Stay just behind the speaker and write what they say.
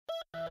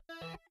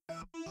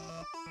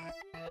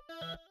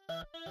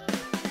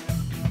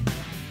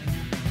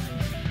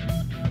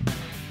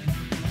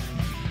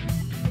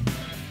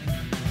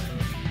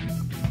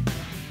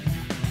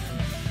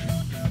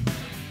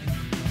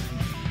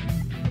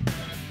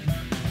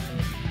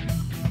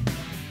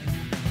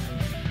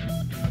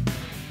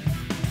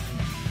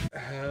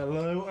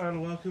Hello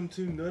and welcome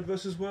to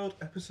NerdVsWorld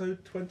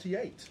episode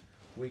 28,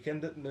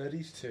 Weekend at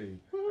Nerdy's 2.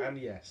 Woo. And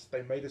yes,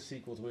 they made a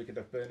sequel to Weekend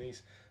at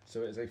Bernie's,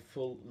 so it's a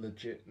full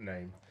legit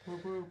name.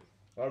 Woo.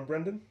 I'm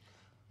Brendan.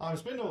 I'm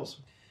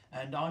Spindles.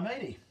 And I'm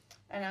Adi.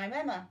 And I'm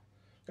Emma.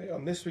 Okay,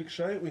 on this week's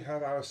show we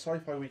have our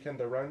Sci-Fi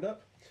Weekender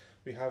Roundup.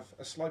 We have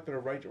a slight bit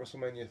of rage at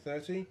WrestleMania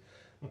 30.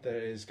 There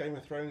is Game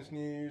of Thrones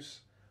news,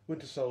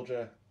 Winter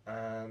Soldier,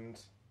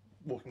 and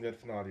Walking Dead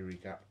finale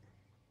recap.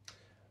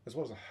 As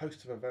well as a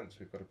host of events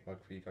we've got to plug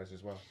for you guys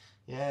as well.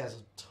 Yeah, there's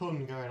a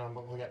ton going on,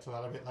 but we'll get to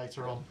that a bit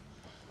later on.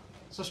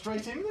 So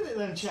straight in with it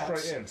then,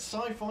 chaps. Straight in.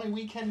 Sci-Fi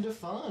Weekender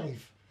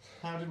 5.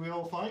 How did we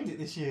all find it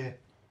this year?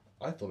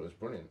 I thought it was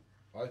brilliant.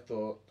 I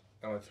thought,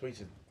 and I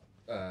tweeted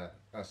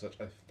as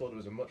such, I thought it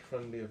was a much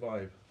friendlier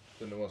vibe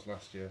than it was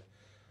last year.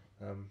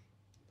 It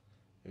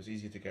was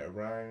easier to get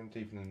around,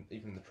 even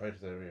in the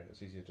traders area. It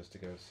was easier just to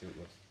go and see what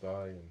you wanted to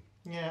buy. And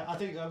yeah, I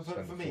think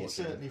for me it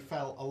certainly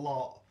felt a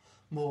lot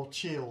more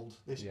chilled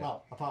this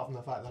well, apart from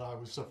the fact that I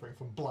was suffering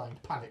from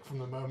blind panic from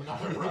the moment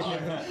I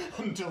arrived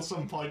until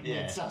some point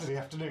mid Saturday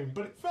afternoon,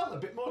 but it felt a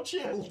bit more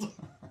chilled.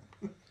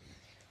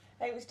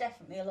 It was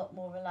definitely a lot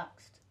more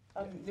relaxed.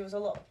 There was a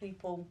lot of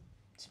people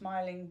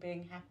smiling,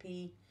 being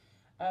happy.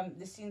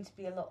 There seemed to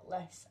be a lot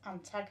less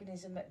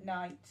antagonism at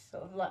night.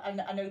 Sort of like I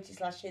noticed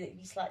last year that if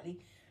you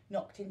slightly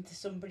knocked into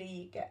somebody,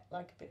 you get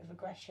like a bit of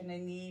aggression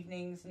in the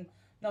evenings, and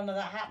none of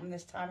that happened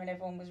this time, and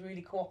everyone was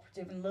really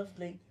cooperative and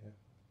lovely.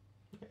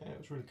 Yeah, it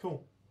was really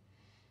cool.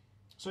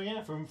 So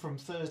yeah, from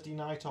Thursday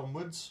night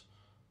onwards,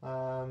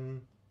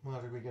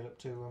 what did we get up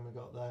to when we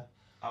got there?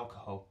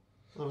 Alcohol.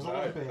 There was a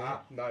lot of beer.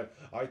 No,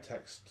 I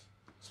text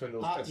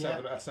Swindles at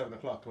 7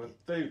 o'clock. I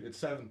went, dude, it's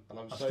 7, and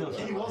I'm sober.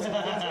 He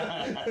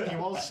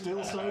was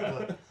still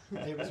sober.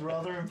 It was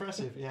rather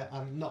impressive. Yeah,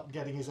 and not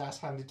getting his ass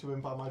handed to him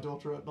by my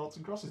daughter at Noughts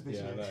and Crosses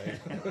this year.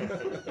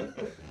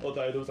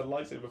 Although there was a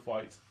lightsaber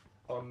fight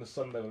on the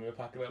Sunday when we were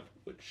packing up,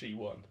 which she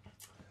won.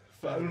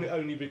 But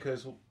only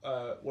because one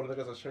of the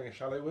guys I was sharing a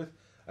chalet with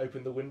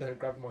opened the window and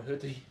grabbed my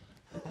hoodie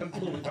and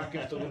pulled me back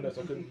into the window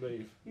so I couldn't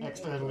move.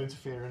 External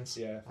interference.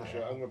 Yeah, for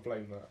sure. I'm going to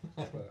blame that.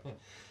 But.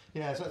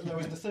 Yeah, so there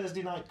was the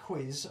Thursday night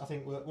quiz. I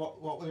think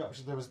what were the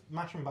options? There was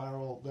Mash and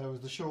Barrel, there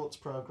was the Shorts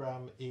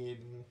programme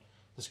in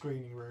the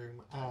screening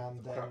room,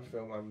 and then Crap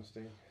Film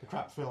Amnesty. The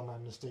Crap Film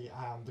Amnesty,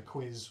 and the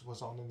quiz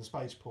was on in the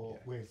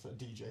spaceport with a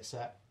DJ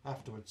set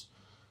afterwards.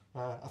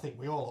 I think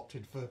we all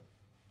opted for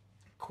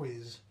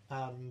quiz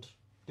and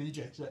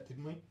DJ set,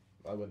 didn't we?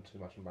 I went to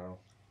Mash and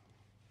Barrel.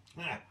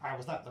 Yeah, how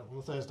was that then on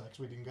the Thursday? Because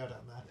we didn't go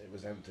down there. It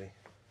was empty.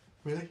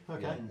 Really?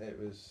 Okay. Yeah, it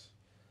was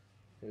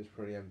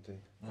pretty empty.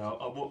 No,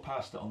 I walked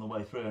past it on the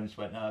way through and just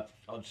went, no,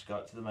 I'll just go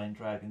out to the main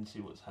drag and see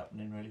what's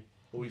happening, really.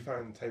 Well, we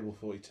found table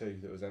 42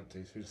 that was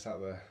empty, so we just sat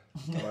there.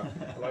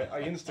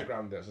 I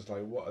Instagrammed it. I was just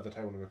like, what other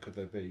table number could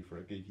there be for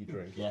a geeky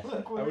drink? Yeah.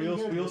 Look, And we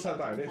all sat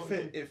down.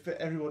 It fit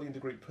everybody in the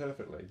group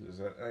perfectly. It was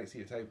an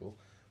 8-seater table.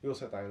 We all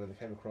sat down and they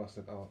came across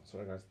and said, oh,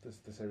 sorry guys,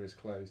 this area's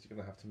closed, you're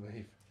going to have to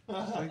move. I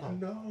was like,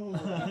 no.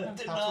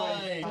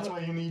 That's why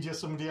you need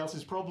somebody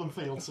else's problem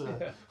field, sir.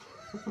 Yeah.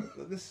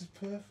 This is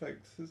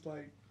perfect. It's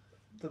like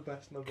the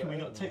best number Can we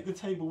ever. not take the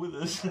table with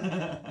us?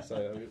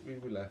 So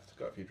we left,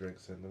 got a few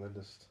drinks in, and then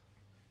just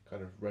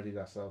kind of readied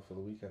ourselves for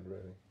the weekend,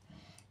 really.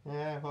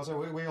 Yeah, well, so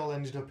we all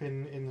ended up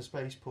in the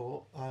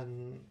spaceport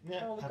and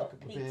had a couple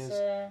of beers.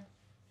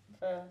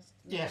 First.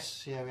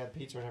 Yes, yeah, we had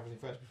pizza and everything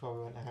first before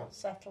we went out.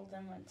 Settled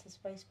and went to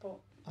spaceport.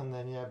 And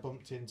then,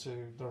 bumped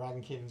into the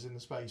Rankins in the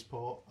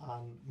spaceport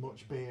and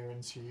much beer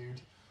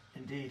ensued.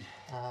 Indeed.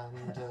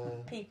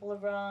 And people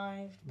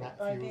arrived. met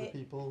a few other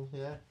people,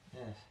 yeah.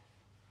 Yes.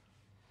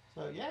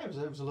 So, yeah, it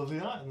was a lovely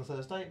night on the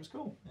Thursday. It was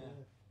cool.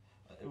 Yeah.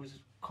 It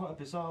was quite a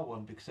bizarre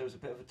one because there was a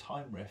bit of a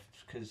time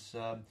rift because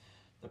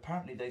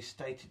apparently they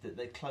stated that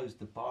they closed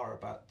the bar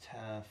about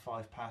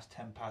 5 past,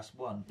 10 past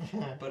 1,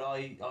 but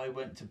I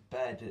went to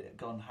bed at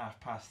gone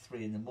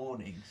 3:30 in the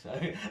morning, so...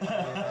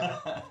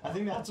 I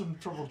think they had some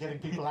trouble getting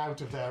people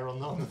out of there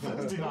on the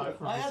Thursday night.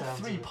 I had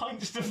 3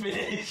 pints to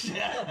finish.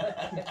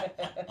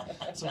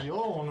 So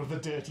you're one of the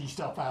dirty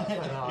stop-outs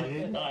then, are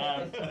you?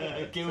 I am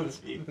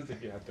guilty. As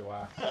if you had to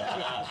ask.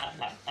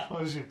 Well,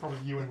 it was probably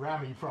you and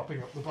Rami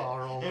propping up the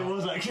bar all night. It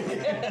was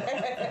actually.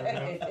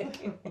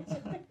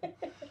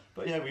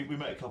 But yeah, we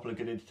met a couple of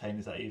good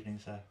entertainers that evening,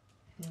 so...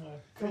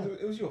 Cool.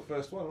 It was your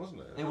first one,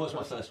 wasn't it? It was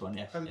my first one,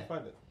 yes. How did you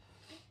find it?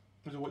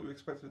 Was it what you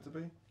expected it to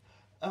be?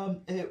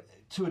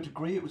 To a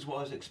degree, it was what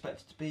I was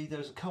expected to be. There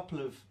was a couple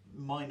of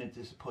minor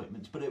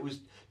disappointments, but it was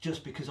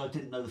just because I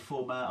didn't know the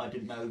format, I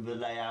didn't know the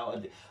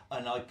layout,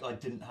 and I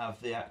didn't have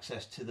the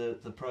access to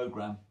the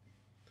programme.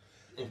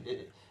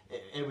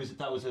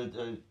 That was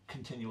a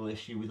continual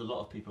issue with a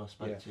lot of people I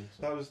spoke to.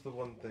 So. That was the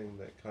one thing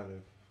that kind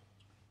of...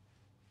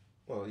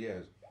 Well, yeah, it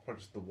was probably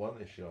just the one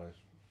issue I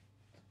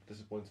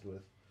disappointed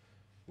with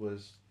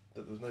was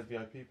that there was no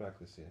VIP bag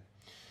this year.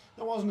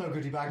 There was no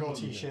goodie bag or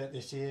T-shirt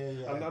this year.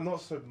 Yeah. I'm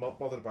not so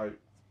bothered about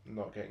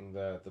not getting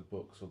the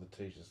books or the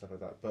T-shirts and stuff like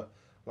that, but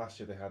last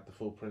year they had the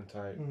full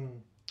printout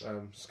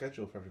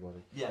schedule for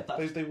everybody. Yeah,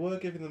 they were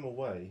giving them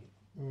away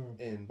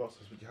in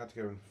boxes, but you had to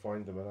go and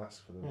find them and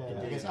ask for them.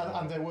 Yeah,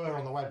 and they were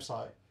on the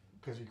website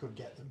because you could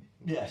get them.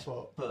 Yes,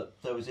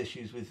 but there was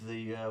issues with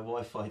the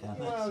Wi-Fi down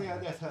there.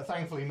 Well,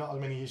 thankfully not as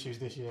many issues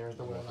this year as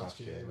there were last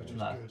year, which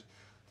was good.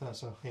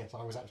 So yes,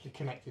 I was actually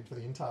connected for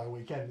the entire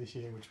weekend this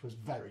year, which was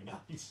very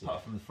nice.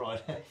 Apart from the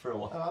Friday for a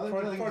while.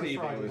 Friday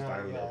evening was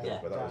down a little bit,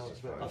 but that was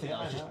just fine. I think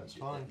that was just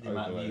the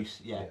amount of use.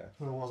 Yeah,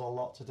 there was a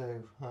lot to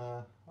do.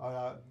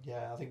 I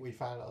think we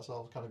found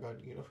ourselves kind of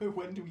going,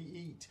 when do we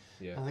eat?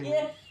 Yeah. I think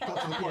we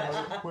got to the point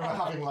where we were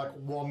having like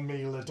one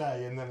meal a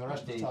day, and then the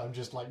rest of the time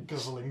just like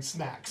guzzling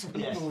snacks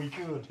whenever we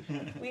could.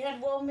 We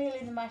had one meal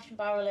in the mash and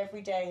barrel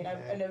every day,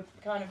 and a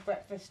kind of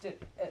breakfast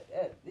at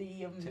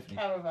the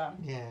caravan.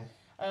 Yeah.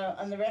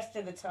 And the rest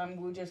of the time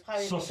we were just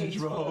having sausage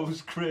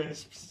rolls,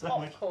 crisps,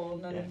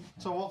 popcorn, and.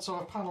 So what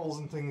sort of panels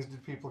and things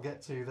did people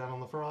get to then on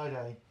the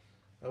Friday?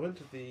 I went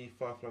to the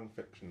Far-Flung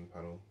Fiction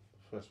panel,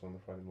 the first one on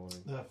the Friday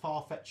morning. The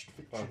Far-Fetched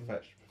Fiction.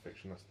 Far-Fetched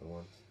Fiction, that's the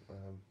one.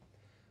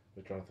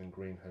 With Jonathan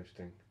Green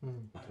hosting.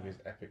 Took his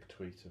epic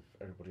tweet of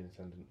everybody in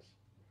attendance.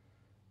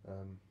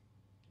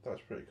 That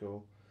was pretty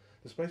cool.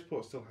 The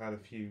Spaceport still had a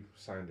few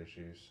sound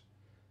issues,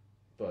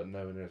 but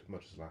nowhere near as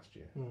much as last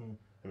year.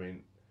 I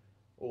mean,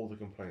 all the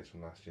complaints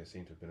from last year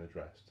seem to have been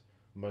addressed.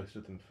 Most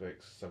of them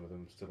fixed, some of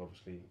them still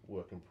obviously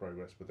work in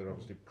progress, but they're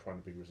obviously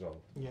trying to be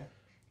resolved. Yeah.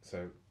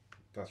 So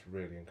that's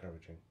really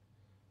encouraging.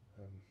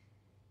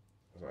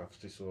 I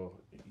obviously saw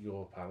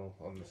your panel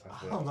on the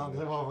Saturday.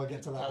 We'll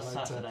get to that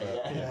later.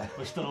 Saturday, yeah.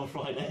 We're still on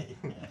Friday.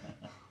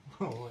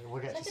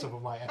 We'll get to some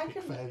of my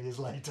epic failures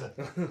later.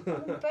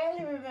 I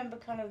barely remember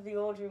kind of the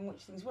order in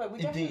which things were. We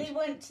definitely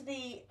went to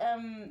the...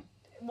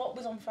 what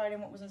was on Friday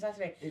and what was on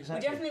Saturday. Exactly.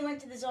 We definitely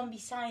went to the zombie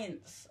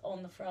science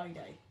on the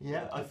Friday.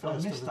 Yeah, I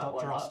missed that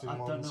one. I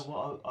don't know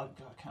what I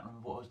can't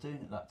remember what I was doing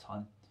at that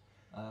time.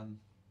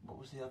 What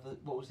was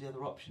the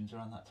other options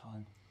around that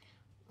time?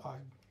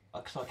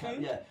 Because I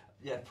can't.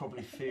 Yeah,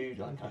 probably food.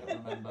 I can't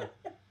remember.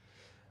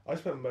 I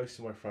spent most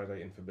of my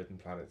Friday in Forbidden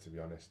Planet, to be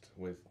honest,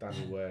 with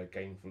Danny Ware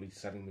gainfully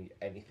selling me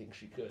anything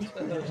she could,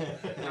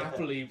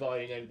 happily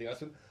buying anything.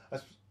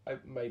 I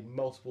made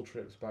multiple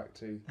trips back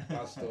to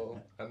that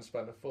store and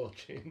spent a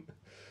fortune.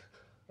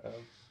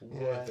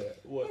 Worth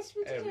it. Worth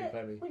every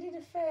penny. We did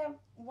a fair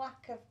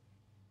whack of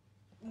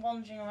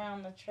wandering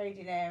around the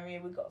trading area.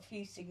 We got a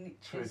few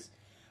signatures. True.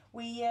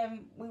 We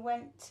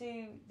went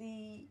to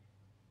the.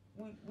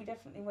 We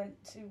definitely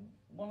went to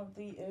one of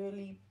the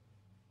early.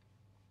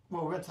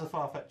 Well, we went to the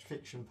Far-Fetched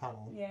Fiction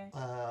panel. Yeah.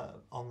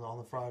 On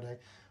the Friday,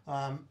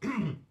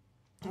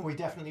 we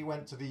definitely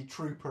went to the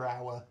Trooper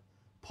Hour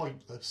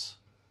Pointless.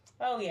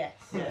 Oh yes.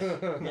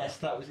 Yes,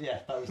 that was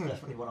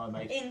definitely one I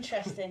made.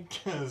 Interesting.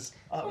 Because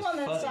come on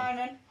then,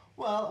 Simon.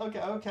 Well,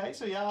 okay.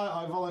 So yeah,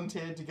 I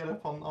volunteered to get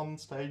up on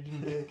stage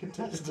and be a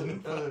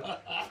contestant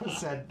for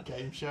said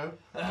game show.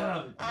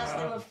 As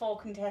there were 4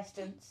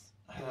 contestants,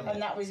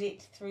 and that was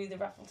it through the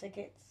raffle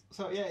tickets.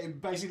 So yeah,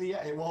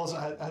 it was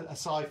a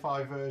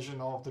sci-fi version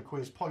of the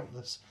quiz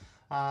Pointless,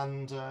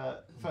 and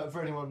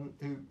for anyone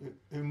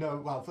who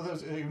know, for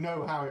those who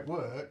know how it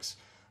works.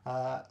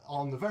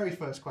 On the very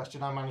first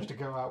question, I managed to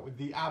go out with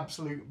the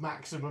absolute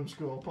maximum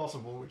score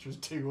possible, which was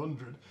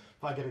 200,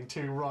 by getting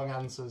 2 wrong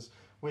answers.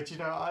 Which,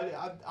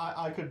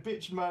 I could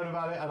bitch and moan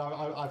about it, and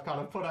I've kind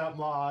of put out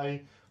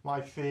my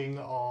thing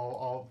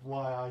of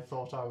why I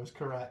thought I was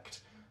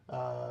correct,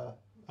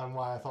 and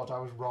why I thought I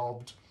was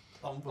robbed.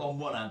 On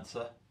one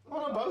answer?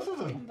 Well, on both of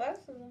them. On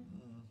both of them.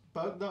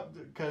 Both,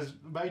 because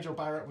Major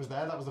Barrett was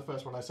there, that was the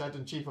first one I said,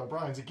 and Chief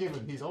O'Brien's a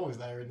given. He's always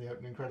there in the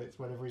opening credits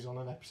whenever he's on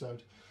an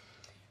episode.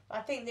 I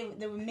think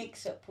the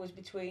mix-up was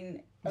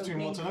between what's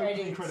an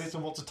opening credits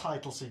and what's a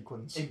title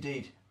sequence.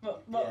 Indeed.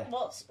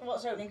 What's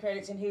opening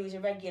credits and who is a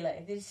regular?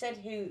 If they said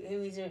who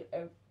is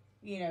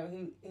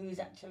who is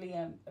actually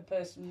a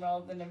person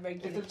rather than a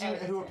regular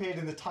character. Who appeared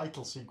in the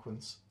title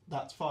sequence,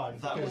 that's fine.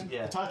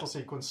 The title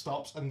sequence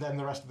stops and then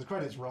the rest of the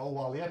credits roll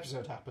while the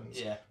episode happens.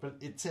 Yeah. But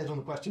it said on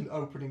the question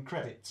opening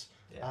credits.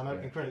 Yeah, and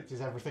opening credits is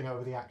everything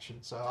over the action.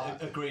 So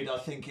agreed. I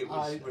think it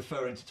was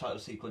referring to title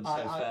sequence.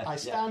 I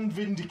stand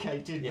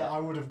vindicated that I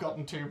would have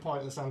gotten 2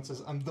 pointless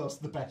answers and thus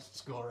the best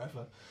score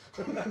ever.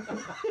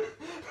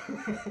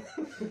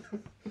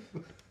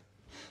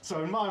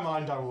 So in my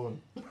mind, I won.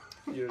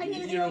 You're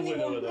a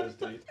winner with those,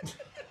 dude.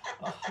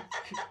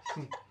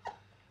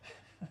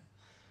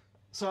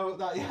 So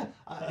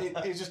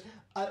it's just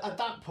at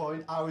that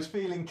point I was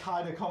feeling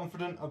kind of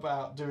confident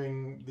about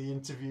doing the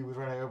interview with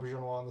René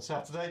Auberjonois on the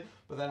Saturday,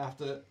 but then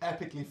after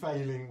epically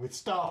failing with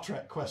Star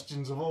Trek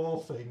questions of all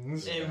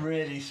things, it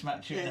really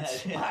smacked you in the head. It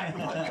smacked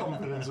my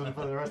confidence, and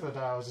for the rest of the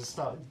day I was just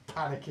started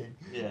panicking.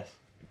 Yes.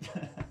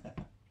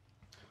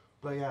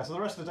 But yeah, so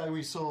the rest of the day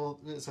we saw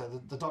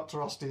the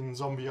Dr. Austin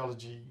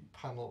Zombieology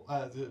panel,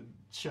 the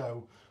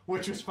show,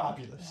 which was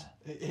fabulous.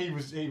 Yeah. He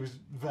was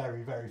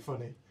very, very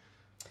funny.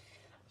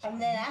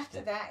 And then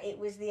after that, it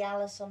was the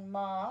Alice on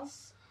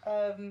Mars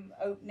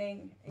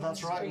opening.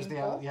 That's right. It was the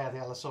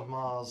Alice on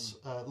Mars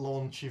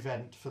launch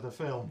event for the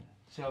film.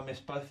 See, I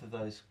missed both of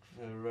those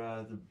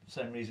for the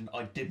same reason.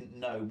 I didn't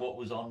know what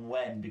was on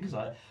when because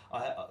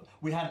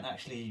we hadn't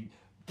actually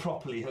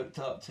properly hooked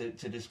up to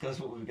discuss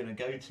what we were going to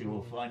go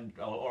to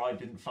or I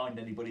didn't find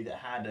anybody that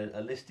had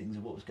a listings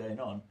of what was going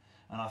on,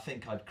 and I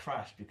think I'd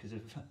crashed because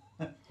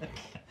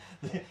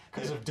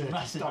of the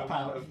massive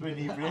amount of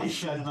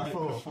inebriation the night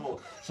before.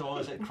 So I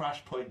was at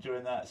crash point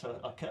during that, so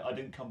I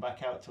didn't come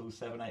back out till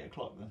 7-8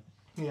 o'clock then.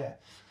 Yeah.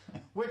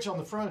 Which on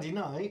the Friday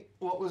night,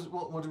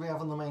 what did we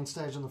have on the main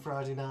stage on the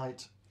Friday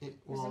night? It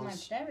was the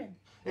Imaginarium.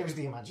 It was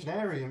the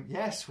Imaginarium,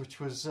 yes, which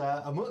was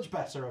a much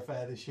better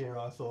affair this year,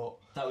 I thought.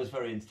 That was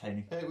very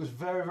entertaining. It was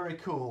very, very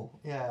cool.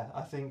 Yeah,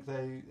 I think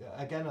they've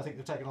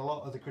taken a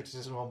lot of the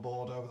criticism on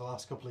board over the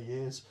last couple of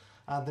years,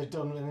 and they've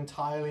done an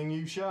entirely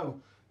new show.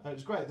 It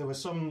was great. There were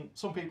some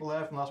people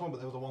there from the last one, but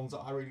they were the ones that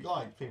I really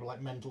liked. People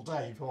like Mental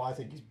Dave, who I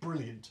think is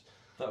brilliant.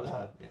 That was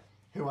yeah.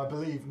 Who I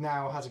believe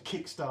now has a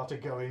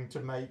Kickstarter going to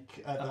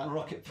make that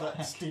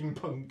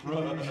steampunk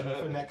illusion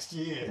for next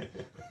year.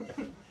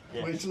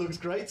 Yes. Which looks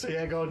great, so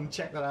yeah, go and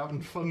check that out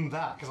and fund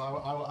that, because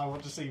I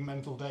want to see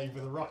Mental Dave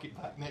with a rocket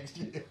pack next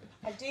year.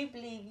 I do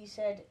believe you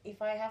said,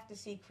 if I have to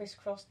see Chris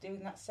Cross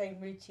doing that same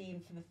routine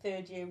for the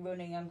third year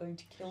running, I'm going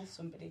to kill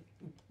somebody.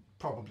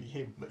 Probably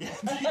him, but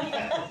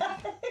yeah.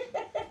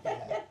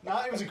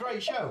 No, it was a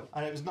great show,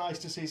 and it was nice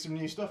to see some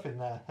new stuff in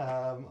there.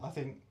 I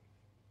think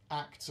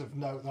acts of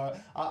note, though.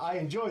 I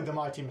enjoyed the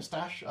Mighty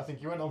Moustache. I think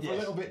he went on for a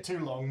little bit too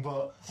long,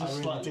 but I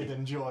really did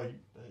enjoy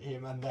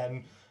him, and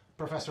then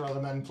Professor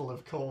Elemental,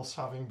 of course,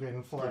 having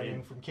been flown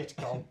in from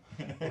KitCon,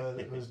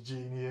 was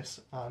genius,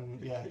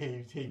 and yeah,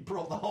 he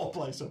brought the whole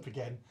place up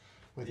again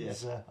with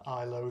his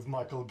I Loathe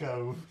Michael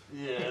Gove.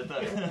 Yeah,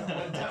 that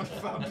went down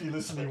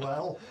fabulously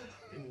well.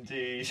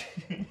 Indeed.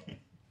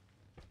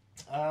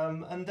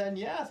 And then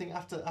I think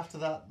after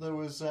that there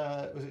was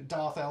it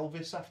Darth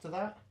Elvis after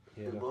that?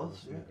 Yeah, it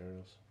was.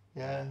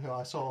 Yeah, who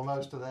I saw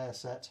most of their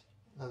set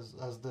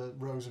as the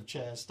rows of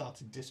chairs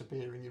started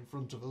disappearing in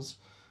front of us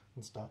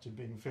and started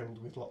being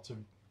filled with lots of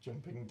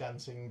jumping,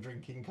 dancing,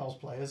 drinking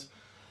cosplayers.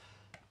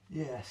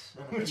 Yes,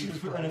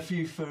 and a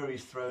few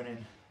furries thrown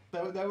in.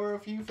 There were a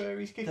few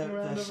furries kicking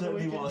around over the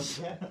weekend. Was.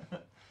 Yeah.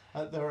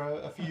 There were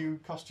a few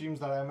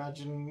costumes that I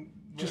imagine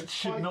just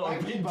should not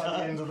have been by done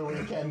the end of the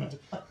weekend.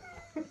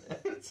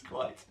 It's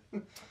quite.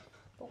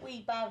 But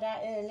we bowed out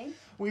early.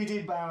 We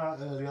did bow out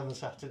early on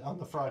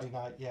the Friday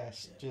night.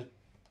 Yes, just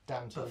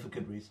down to for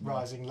good reason.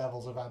 Rising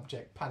levels of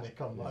abject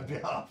panic on my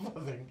behalf. I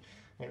think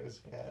it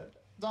was.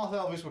 Darth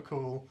Elvis were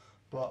cool,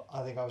 but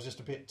I think I was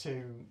just a bit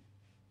too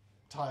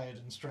tired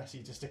and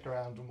stressy to stick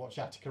around and watch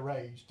Attica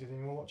Rage. Did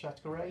anyone watch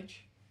Attica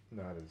Rage?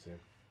 No, I didn't see it.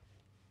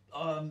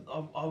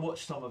 I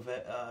watched some of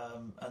it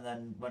and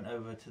then went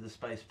over to the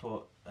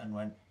spaceport and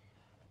went,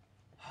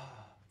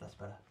 that's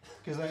better.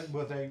 Because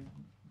they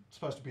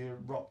supposed to be a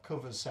rock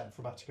covers set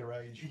from Attica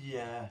Rage.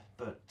 Yeah,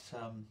 but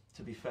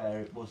to be fair,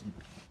 it wasn't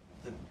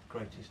the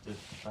greatest of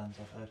bands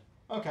I've heard.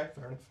 Okay,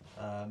 fair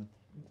enough.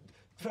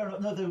 Fair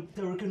enough. No,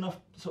 they were a good enough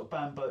sort of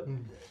band, but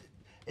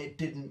it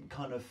didn't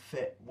kind of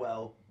fit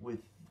well with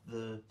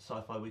the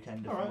sci-fi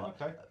weekend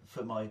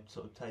for my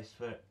sort of taste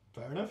for it.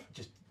 Fair enough.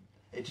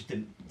 It just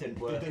didn't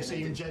work. Did they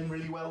seem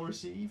generally well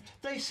received?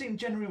 They seemed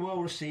generally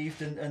well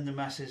received, and the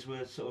masses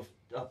were sort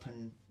of up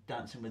and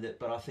dancing with it.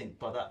 But I think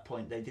by that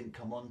point they didn't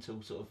come on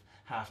till sort of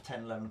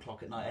 10:30, 11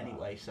 o'clock at night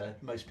anyway. So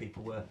most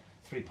people were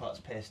 3 parts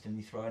pissed, and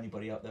you throw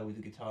anybody up there with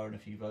a guitar and a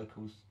few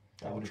vocals.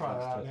 We'll try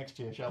that out next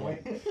year, shall we?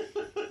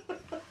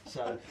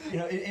 So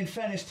in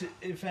fairness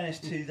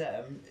to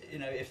them,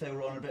 if they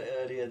were on a bit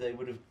earlier, they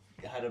would have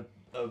had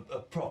a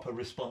proper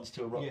response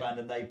to a rock band,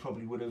 and they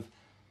probably would have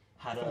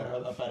had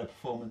a better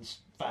performance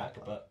back.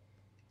 But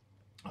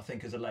I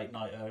think as a late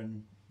nighter,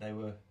 and they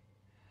were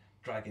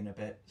dragging a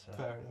bit. So.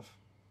 Fair enough.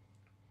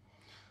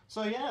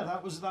 So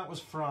that was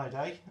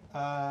Friday,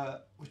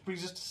 which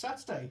brings us to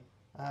Saturday.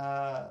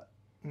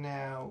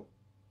 Now,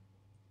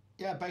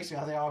 basically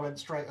I think I went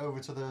straight over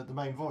to the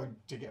main void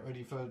to get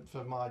ready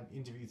for my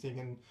interview thing,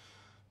 and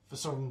for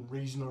some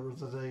reason or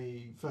other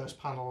the first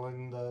panel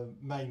in the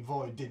main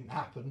void didn't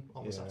happen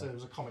on the Saturday. There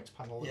was a comics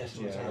panel. It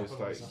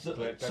was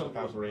like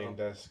Cavalry and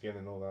their skin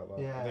and all that.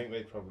 I think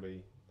they'd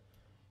probably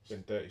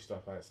been dirty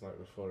stuff out tonight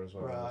before as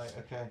well. Right,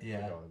 okay.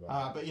 Yeah.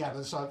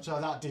 So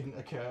that didn't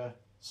occur.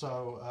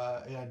 So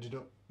it ended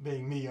up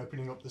being me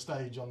opening up the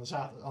stage on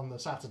the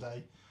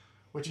Saturday,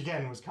 which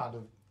again was kind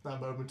of that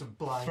moment of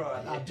blind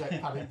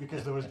abject panic,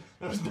 because there was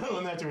no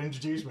one there to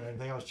introduce me or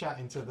anything. I was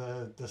chatting to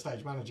the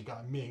stage manager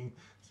guy, Ming.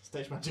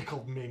 Stage manager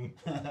called Ming.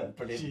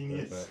 Brilliant.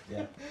 Genius.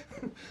 Yeah.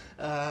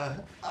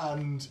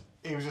 And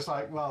he was just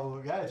like,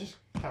 well, just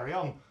carry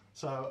on.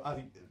 So I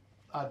think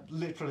I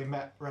literally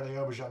met René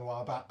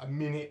Auberjonois about a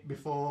minute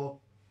before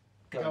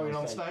going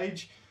on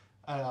stage.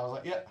 And I was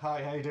like,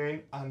 hi, how you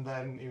doing? And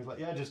then he was like,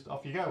 just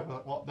off you go. I was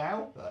like, what,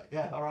 now?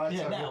 Like, all right.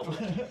 Yeah, now.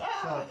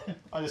 So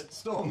I just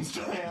stormed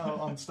straight out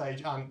on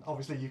stage, and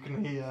obviously you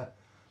can hear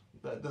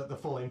the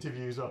full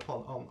interview's up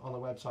on the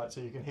website,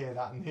 so you can hear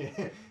that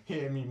and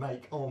hear me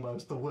make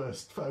almost the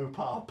worst faux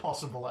pas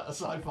possible at a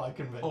sci-fi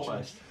convention,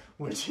 Almost.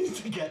 which is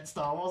to get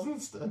Star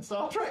Wars and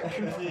Star Trek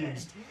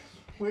confused.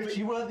 But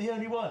you weren't the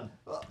only one.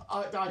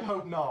 I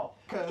hope not,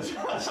 because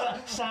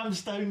Sam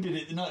Stone did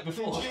it the night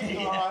before.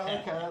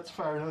 Alright, okay, that's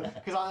fair enough.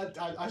 Because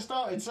I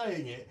started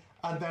saying it,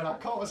 and then I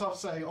caught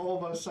myself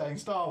almost saying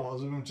Star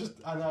Wars, and I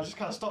just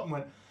kind of stopped and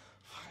went,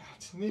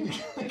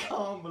 I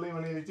can't believe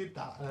I nearly did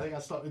that. And I think I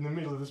stopped in the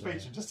middle of the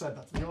speech and just said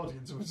that to the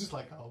audience, and was just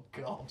like, oh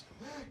god,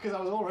 because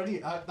I was already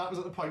that was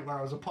at the point where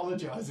I was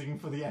apologising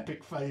for the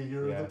epic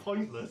failure of the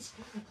Pointless.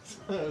 So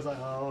I was like,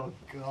 oh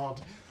god.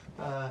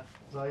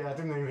 So yeah, I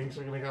didn't even think it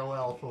was going to go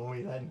well for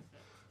me then.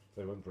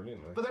 They went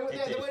brilliantly. But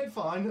they went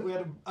fine. We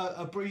had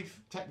a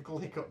brief technical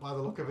hiccup by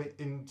the look of it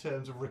in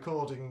terms of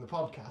recording the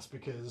podcast,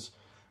 because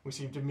we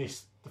seemed to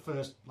miss the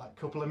first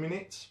couple of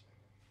minutes.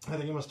 I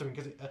think it must have been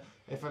because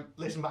if I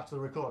listen back to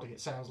the recording,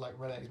 it sounds like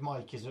Renee's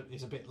mic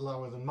is a bit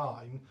lower than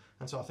mine,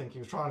 and so I think he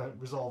was trying to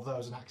resolve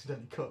those and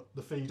accidentally cut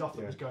the feed off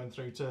that was going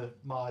through to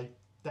my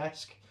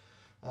desk.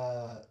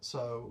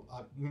 So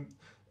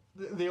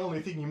the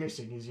only thing you're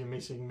missing is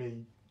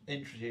me.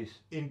 Introduce.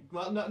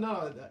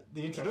 No,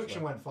 the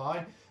introduction went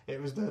fine.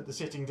 It was the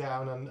sitting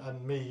down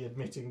and me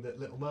admitting that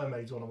Little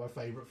Mermaid's one of my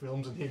favourite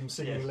films, and him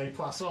singing Les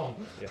Poissons.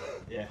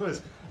 Yeah.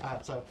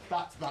 So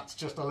that's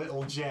just a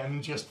little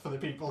gem just for the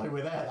people who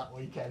were there that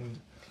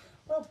weekend.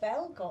 Well,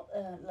 Belle got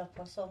Les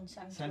Poissons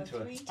sang to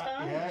her 3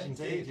 times. Yeah,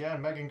 indeed. Yeah,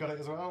 and Megan got it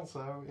as well.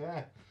 So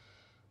yeah,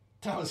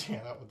 that was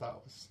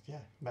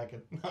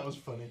Megan. That was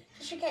funny.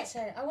 She gets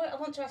saying, I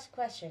want to ask a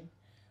question.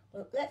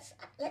 Well, let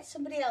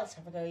somebody else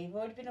have a go. You've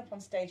already been up on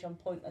stage on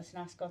Pointless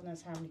and asked God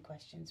knows how many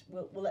questions.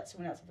 We'll let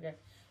someone else have a go.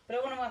 But I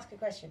want to ask a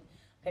question.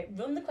 Okay,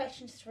 run the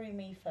questions through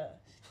me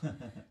first.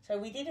 So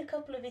we did a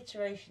couple of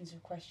iterations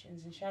of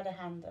questions, and she had a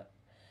hand up.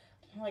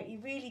 I'm like, you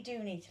really do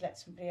need to let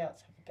somebody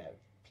else have a go.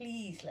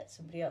 Please let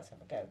somebody else have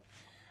a go.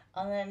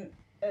 And then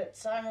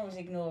Simon was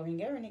ignoring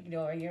her and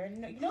ignoring her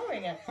and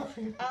ignoring her.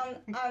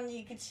 And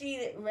you could see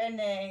that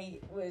Renee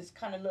was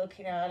kind of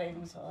looking at him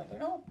and sort of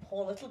like, oh,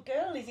 poor little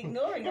girl, he's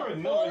ignoring her. Poor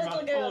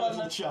little girl. Poor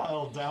little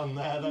child down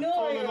there. That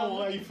poor little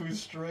wife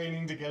who's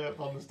straining to get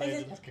up on the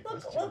stage and ask a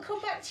question. We'll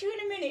come back to you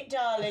in a minute,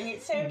 darling.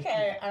 It's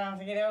okay. And I'm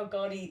thinking, oh,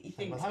 God, he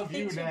thinks we're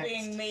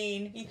being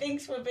mean. He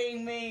thinks we're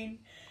being mean.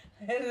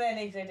 And then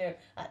he said,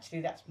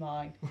 actually, that's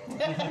mine.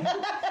 But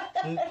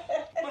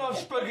I've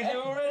spoken to you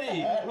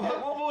already.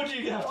 What more do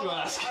you have to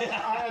ask?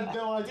 I had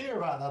no idea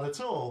about that at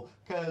all,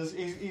 because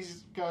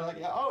he's going like,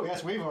 oh,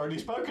 yes, we've already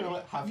spoken. I'm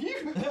like, have you?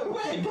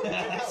 When?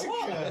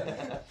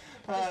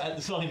 At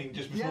the signing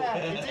just before.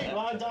 Yeah, indeed.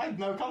 Well, I had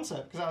no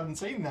concept, because I hadn't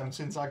seen them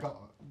since I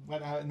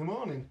went out in the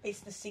morning.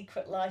 It's the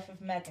secret life of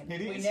Megan.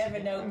 It is. We never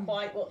know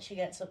quite what she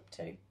gets up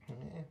to.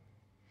 Yeah.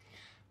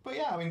 But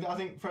yeah, I mean, I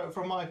think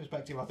from my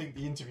perspective, I think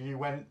the interview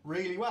went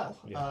really well.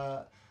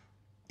 Yeah.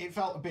 It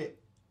felt a bit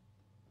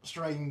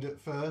strained at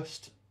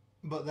first,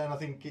 but then I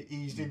think it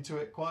eased into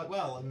it quite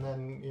well. And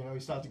then, he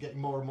started getting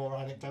more and more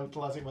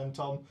anecdotal as it went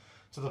on,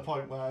 to the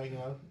point where, I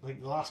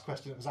think the last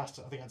question that was asked,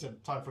 I think I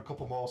said time for a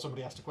couple more.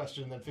 Somebody asked a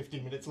question, and then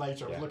 15 minutes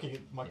later, I was looking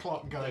at my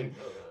clock going,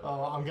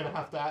 oh, I'm going to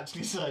have to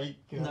actually say,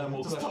 no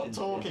more to questions.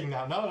 Stop talking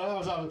now.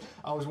 No,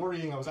 I was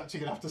worrying I was actually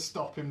going to have to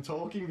stop him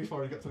talking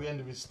before he got to the end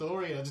of his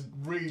story, and I just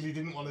really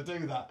didn't want to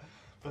do that.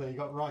 But then he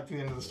got right to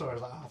the end of the story. I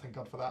was like, oh, thank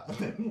God for that.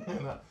 And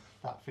then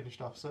that finished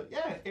off. So,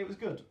 yeah, it was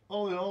good.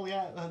 All in all,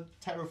 a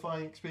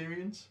terrifying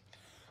experience.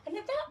 And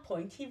at that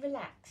point, he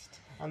relaxed.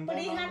 And but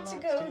he had to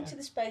go to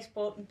the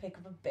spaceport and pick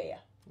up a beer.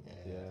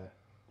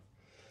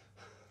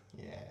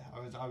 Yeah, I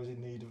was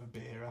in need of a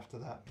beer after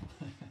that.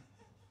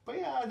 But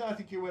yeah, I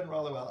think you went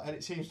rather well, and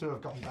it seems to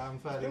have gone down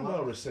fairly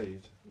well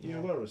received. You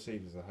were well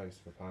received as a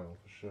host of a panel,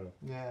 for sure.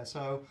 Yeah,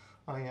 so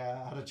I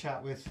had a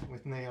chat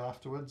with Neil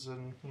afterwards,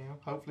 and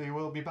hopefully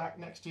we'll be back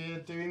next year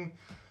doing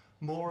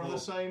more of the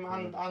same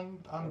and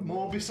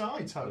more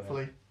besides,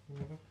 hopefully.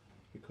 Yeah.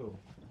 Be cool.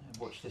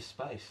 Watch this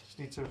space. Just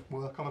need to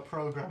work on a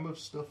programme of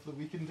stuff that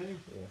we can do.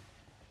 Yeah.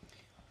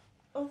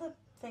 Other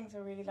things I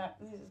really like,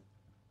 this is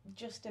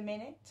Just a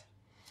Minute.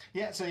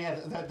 Yeah, so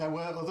there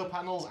were other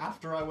panels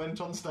after I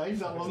went on stage.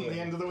 That wasn't the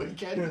end of the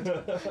weekend.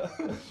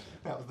 That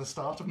was the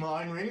start of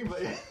mine, really.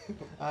 But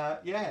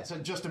so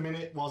Just a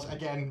Minute was,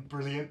 again,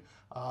 brilliant.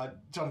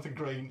 Jonathan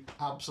Green,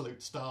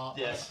 absolute star.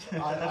 Yes.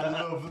 I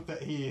love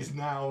that he is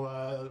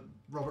now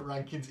Robert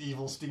Rankin's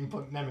evil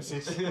steampunk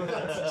nemesis.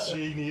 That's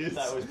genius.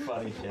 That was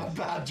funny. Yeah. A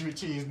badge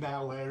which he is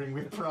now wearing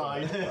with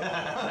pride.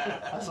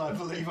 As I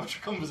believe after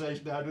a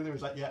conversation I had with him, he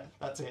was like, yeah,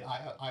 that's it.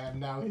 I am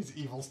now his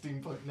evil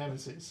steampunk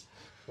nemesis.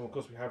 Well, of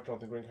course, we have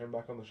Jonathan Green coming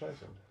back on the show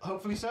soon.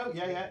 Hopefully so,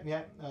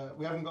 yeah.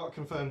 We haven't got a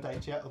confirmed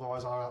date yet,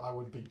 otherwise I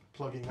would be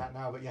plugging that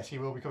now. But yes, he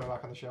will be coming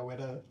back on the show. We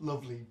had a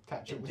lovely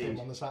catch-up with him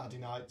on the Saturday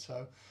night,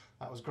 so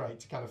that was great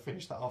to kind of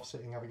finish that off,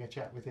 having a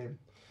chat with him.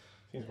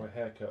 Seems my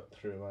haircut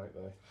threw him out,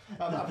 though.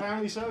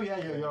 Apparently so, yeah.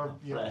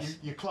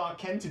 You Clark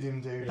Kented him,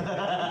 dude.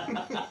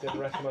 Didn't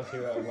recognise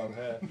who had long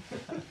hair.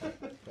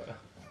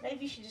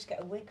 Maybe you should just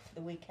get a wig for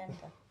the weekend.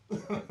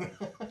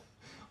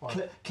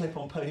 Clip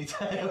on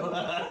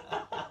ponytail.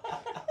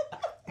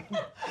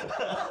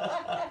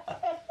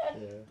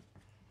 Yeah.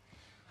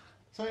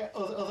 So yeah,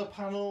 other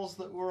panels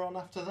that were on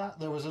after that,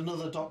 there was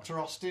another Dr.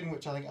 Austin,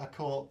 which I think I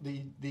caught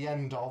the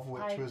end of,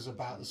 which was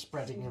about the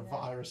spreading of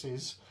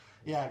viruses.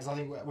 Yeah, because I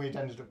think we'd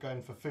ended up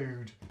going for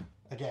food,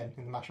 again,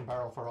 in the mash and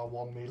barrel for our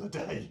one meal a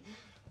day.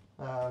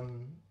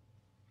 And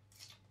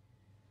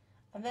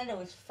then there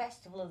was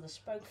Festival of the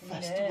Spoken Nerd.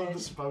 Festival of the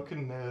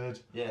Spoken Nerd.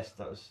 Yes,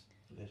 that was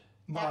good.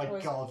 My That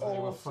was God, they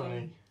were awesome.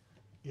 funny.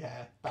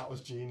 Yeah, that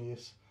was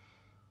genius.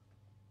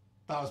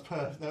 That was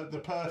the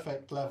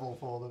perfect level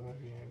for them,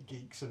 you know,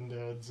 geeks and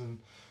nerds and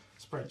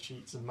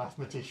spreadsheets and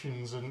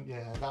mathematicians, and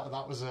yeah,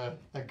 that was a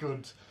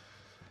good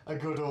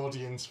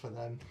audience for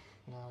them.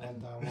 No, I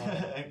went down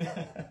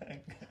well.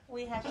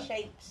 We had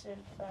shapes of...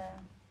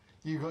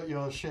 You got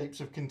your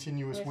shapes of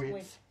continuous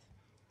width.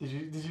 Did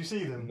you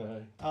see them?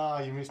 No.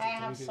 Ah, you missed it. I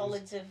have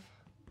solids of...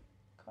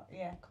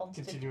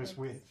 constant Continuous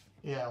width.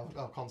 Yeah,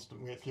 or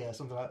constant width, yeah,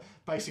 something like that.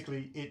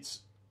 Basically,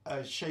 it's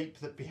a shape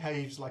that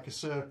behaves like a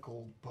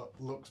circle but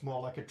looks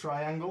more like a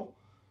triangle.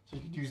 So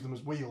you could use them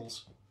as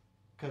wheels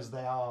because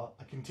they are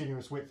a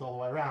continuous width all the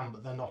way around,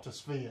 but they're not a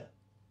sphere.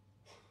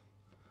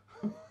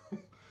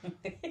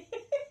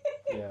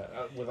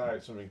 Yeah,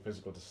 without something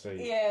physical to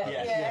see.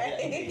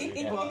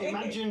 Yeah. Well,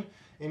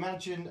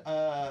 imagine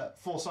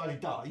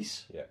four-sided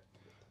dice,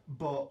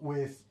 but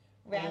with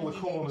all the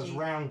corners edgy.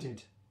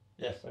 rounded.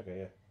 Yes. Okay,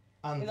 yeah.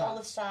 And With all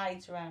the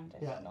sides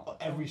rounded. yeah, not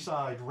every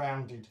side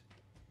rounded.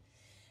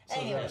 So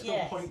Anyway, there are still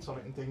yes. points on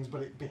it and things,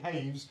 but it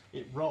behaves,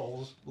 it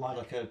rolls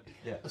like a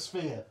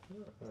sphere.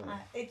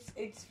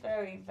 It's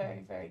very,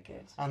 very, very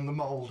good. And the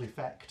mould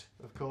effect,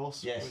 of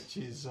course, Yes. which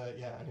is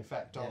an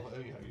effect of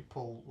you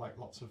pull like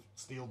lots of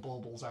steel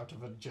baubles out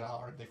of a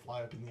jar and they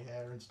fly up in the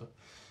air and stuff.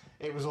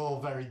 It was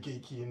all very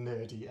geeky and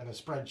nerdy, and a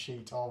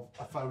spreadsheet of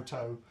a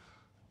photo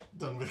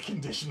done with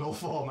conditional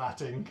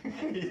formatting.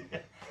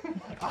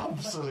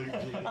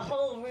 Absolutely. A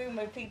whole room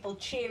of people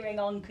cheering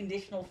on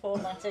conditional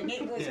formatting.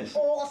 It was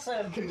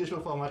awesome.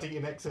 Conditional formatting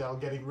in Excel,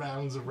 getting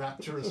rounds of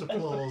rapturous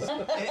applause.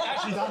 It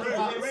actually threw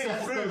him. It really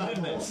threw him,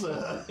 didn't it?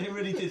 Sir. It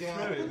really did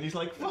throw him. He's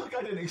like, fuck,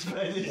 I didn't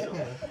expect this.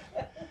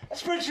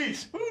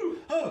 Spreadsheets! Woo!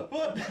 Oh,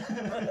 what?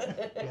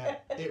 Yeah,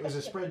 it was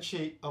a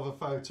spreadsheet of a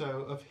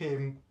photo of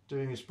him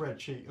doing a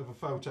spreadsheet of a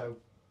photo.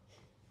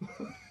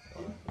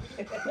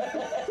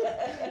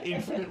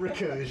 Infinite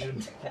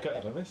recursion.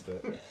 God, I missed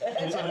it.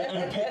 And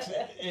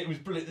it was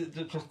brilliant.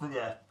 Just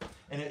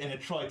in a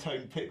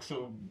tritone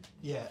pixel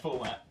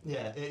format.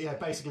 Yeah,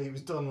 basically it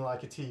was done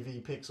like a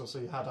TV pixel, so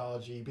you had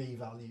RGB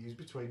values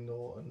between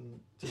 0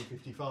 and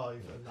 255,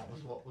 and that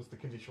was what was the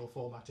conditional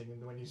formatting,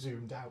 and when you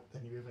zoomed out,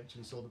 then you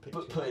eventually saw the picture.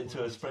 But put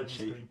into a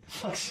spreadsheet.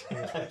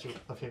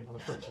 Of him on a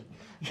spreadsheet.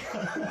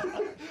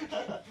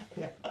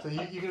 Yeah, so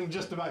you can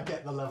just about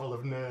get the level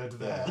of nerd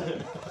there.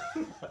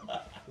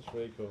 That's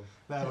really cool.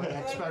 There were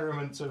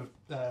experiments of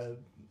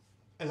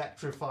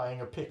electrifying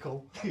a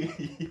pickle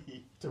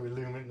to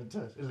illuminate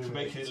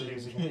make it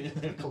using a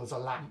pickle as a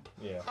lamp.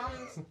 Yeah.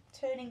 And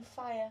turning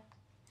fire.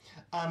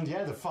 And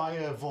the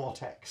fire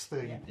vortex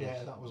thing.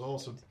 Yeah, that was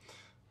awesome.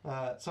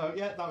 So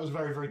that was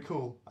very, very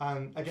cool.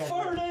 And again,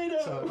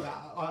 so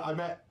I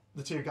met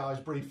the two guys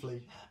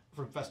briefly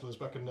from Festival of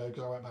Spoken Nerd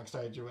because I went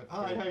backstage and went,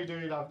 "Hi, how you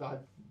doing?" I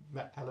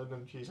met Helen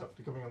and she's up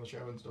to coming on the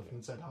show and stuff,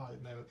 and said hi.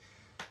 And they were,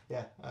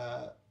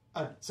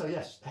 so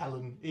yes,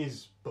 Helen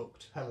is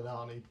booked. Helen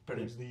Arney,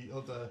 who's the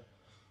other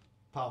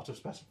part of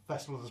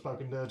Festival of the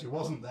Spoken Nerd who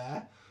wasn't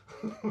there.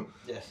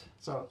 Yes.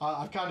 So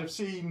I've kind of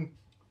seen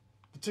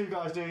the two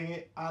guys doing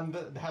it and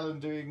Helen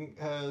doing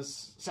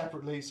hers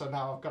separately. So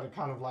now I've got to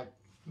kind of like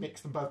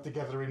mix them both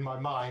together in my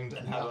mind,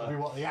 and that'll be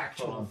what the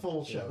actual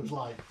full show's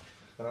like.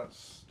 And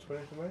that's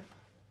 20th of May?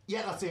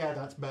 Yeah,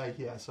 that's May.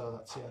 Yeah, so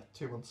that's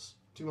 2 months.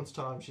 2 months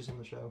time she's in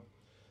the show.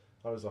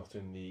 I was off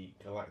in the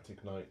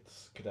Galactic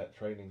Knights cadet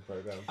training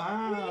program.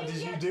 Did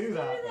you do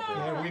that?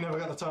 Yeah, we never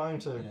got the time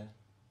to. Yeah.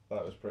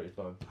 That was pretty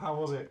fun. How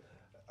was it?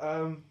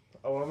 I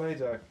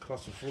made a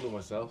cluster fool of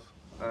myself,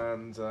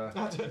 and I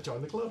had to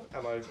join the club.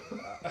 and I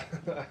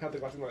had the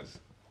Galactic Knights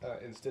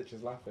in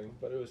stitches laughing,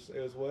 but it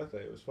was worth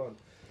it. It was fun.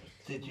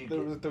 Did you?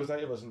 There was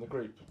 8 of us in the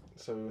group,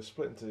 so we were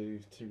split into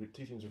two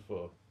teams of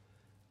 4.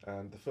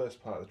 And the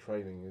first part of the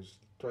training is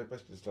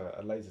basically just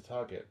a laser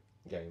target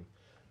game,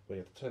 where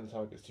you have to turn the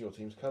targets to your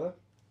team's colour,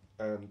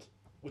 and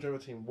whichever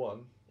team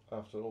won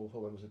after all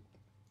 4 members had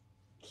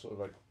sort of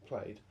like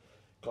played,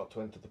 got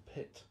to enter the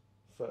pit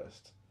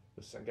first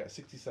and get a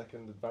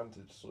 60-second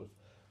advantage to sort of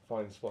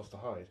find spots to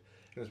hide.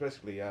 And it was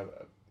basically a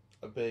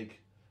big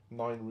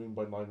 9-room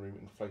by 9-room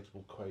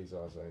inflatable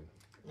quasar zone.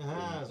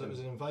 So it was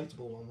an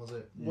inflatable one, was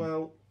it?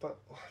 Well,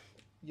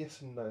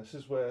 yes and no. This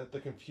is where the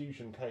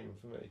confusion came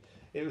for me.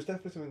 It was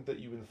definitely something that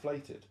you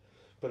inflated,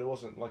 but it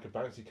wasn't like a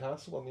bouncy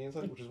castle on the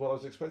inside, which is what I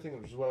was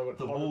expecting, which is where I went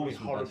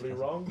horribly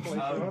wrong.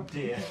 Oh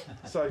dear.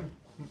 So,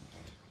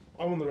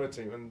 I'm on the red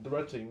team, and the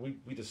red team,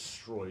 we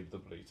destroyed the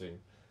blue team.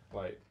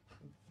 Like,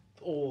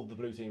 all the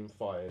blue team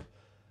fired,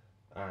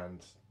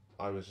 and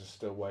I was just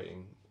still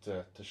waiting.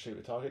 to shoot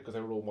a target because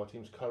they were all my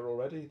team's colour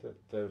already.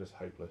 They were just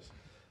hopeless.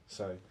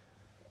 So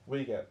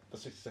we get the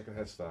 60-second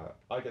head start.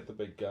 I get the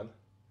big gun,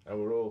 and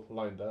we're all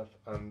lined up.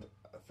 And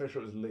pretty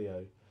sure it was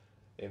Leo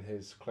in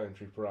his clone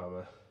trooper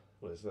armour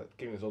was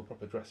giving us all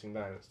proper dressing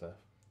down and stuff.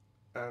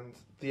 And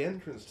the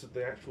entrance to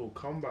the actual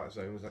combat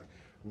zone was like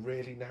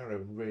really narrow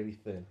and really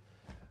thin.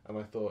 And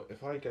I thought,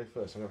 if I go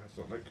first, I'm going to have to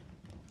sort of, like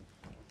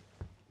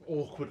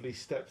awkwardly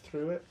step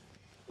through it,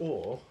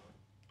 or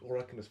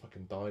I can just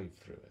fucking dive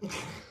through it.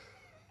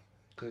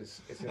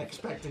 Because it's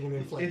expecting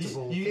an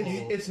inflatable.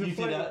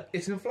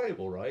 It's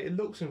inflatable, right? It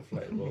looks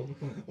inflatable.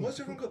 Why's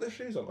everyone got their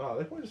shoes on? Oh,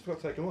 they probably just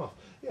forgot to take them off.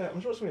 Yeah,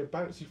 I'm sure it's going to be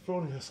a bouncy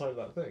floor on the side of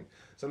that thing.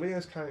 So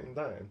Leo's counting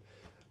down,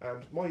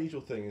 and my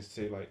usual thing is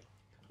to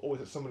always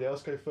let somebody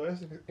else go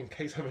first in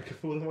case I make a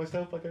fool of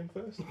myself by going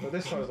first. But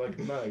this time I was like,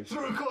 no.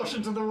 Threw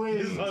caution to the wind.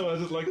 This time I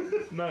was just like,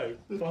 no,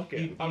 fuck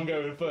it, I'm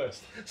going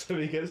first. So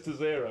when he gets to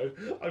 0,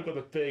 I've got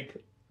a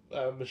big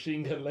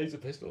machine gun laser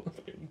pistol,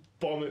 fucking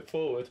bomb it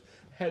forward,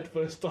 head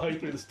first dive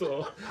through the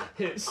store,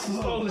 hit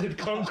solid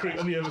concrete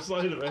on the other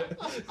side of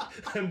it,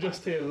 and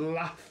just hear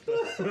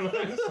laughter from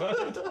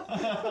outside.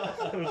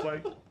 I was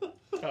like,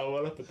 oh,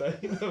 well, up a day,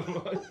 never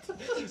mind.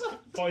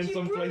 Find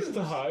some place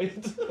to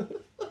hide.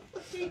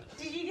 Did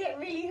you get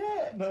really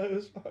hurt? No, it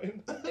was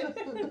fine.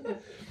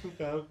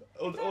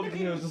 All you can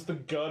hear was just the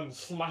gun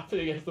slapping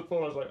against the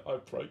floor. I was like,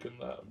 I've broken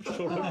that. I'm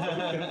sure I've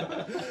broken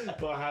that.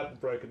 But I hadn't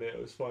broken it.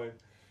 It was fine.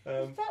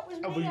 If that was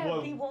me,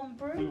 I'd be one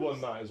bruise. We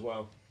won that as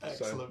well.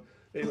 Excellent. So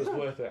it was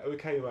worth it. We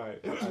came out.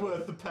 It was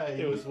worth the pain.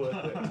 It was worth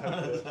it.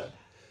 Totally worth it.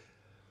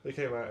 We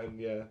came out and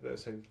they were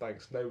saying,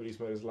 thanks, nobody's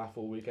made us laugh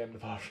all weekend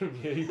apart from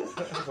you.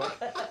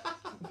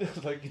 It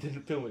was like, you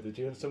didn't film it, did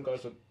you? And some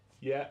guys went,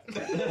 yeah.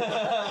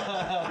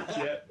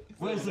 Yeah.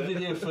 Where's the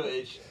video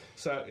footage?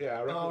 So, yeah,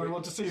 I reckon we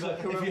want to see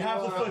that. If you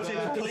have the footage,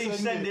 please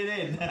send it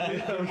in.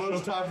 We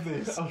must have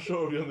this. I'm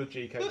sure it'll be on the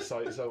GK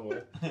site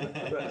somewhere.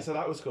 So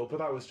that was cool, but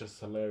that was just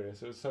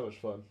hilarious. It was so much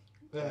fun.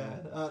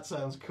 Yeah, that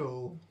sounds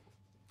cool.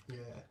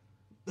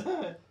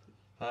 Yeah.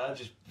 That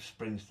just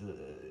springs to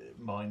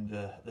mind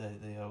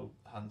the old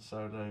Han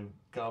Solo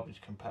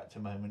garbage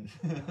compactor moment.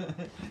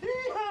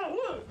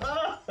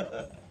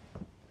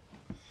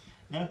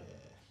 Yeah.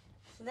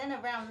 So then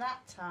around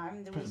that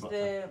time there was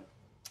the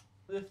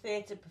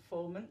theatre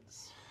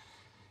performance.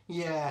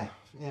 Yeah.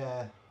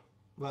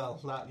 Well,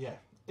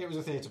 it was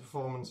a theatre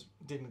performance.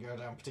 Didn't go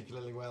down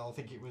particularly well. I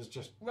think it was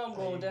just wrong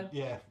order.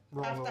 Yeah,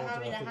 wrong After order.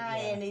 having a high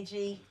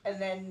energy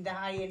and then the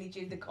high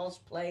energy of the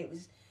cosplay,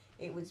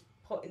 it was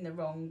put in the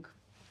wrong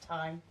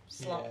time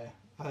slot.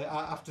 Yeah.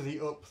 After the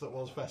up that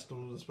was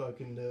Festival of the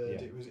Spoken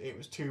Nerd, it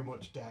was too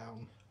much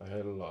down. I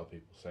heard a lot of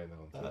people saying that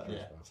on Twitter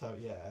as well. So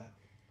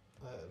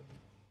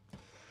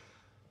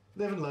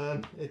live and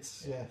learn.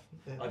 It's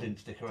I didn't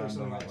stick around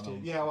on that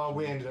one. Yeah, well,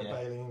 we ended up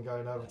bailing and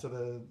going over to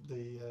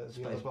the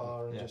other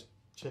bar and just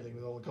chilling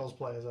with all the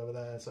cosplayers over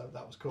there. So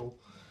that was cool.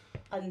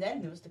 And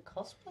then there was the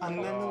cosplay. And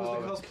then there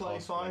was the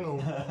cosplay final.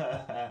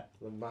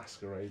 The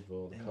masquerade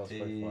ball, the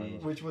cosplay final.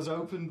 Which was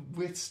opened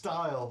with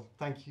style.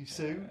 Thank you,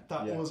 Sue.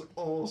 That was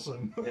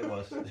awesome. It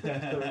was.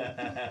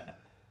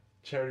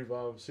 Cherry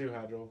Bomb, Sue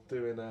Hadrell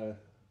doing a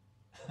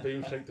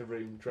Beam Shake the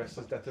Room dressed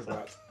as Death of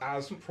Rats,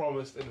 as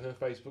promised in her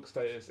Facebook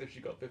status if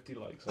she got 50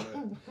 likes on it.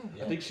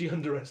 Yeah. I think she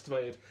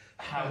underestimated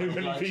how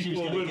many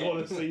people would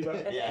want to see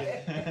that.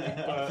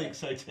 I think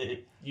so too.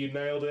 You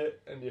nailed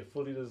it, and you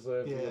fully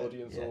deserve the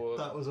audience award.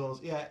 That was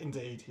awesome. Yeah,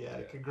 indeed.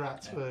 Yeah,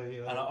 congrats for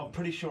And I'm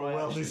pretty sure I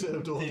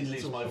well-deserved did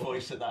lose my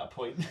voice at that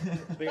point.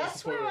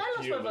 That's where I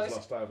lost my voice.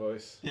 Lost our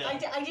voice. Yeah.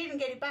 I didn't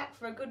get it back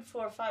for a good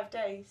 4 or 5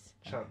 days.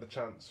 The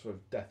chance for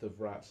Death of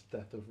Rats,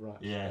 Death of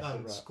Rats. Yeah.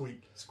 And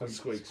squeak.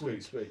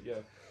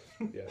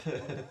 Yeah.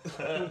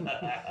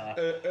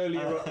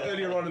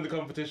 Earlier on in the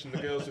competition, the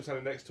girls who were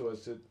standing next to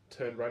us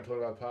turned around to one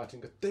of our party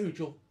and go, "Dude,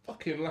 you're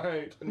fucking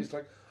loud." And he's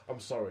like,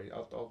 "I'm sorry,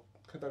 I'll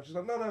cut down." She's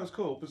like, "No, it's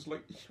cool." But it's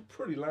like, "You're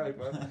pretty loud,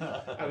 man."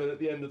 And then at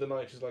the end of the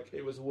night, she's like,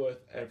 "It was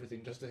worth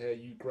everything just to hear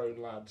you grown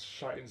lads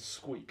shouting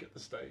squeak at the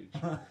stage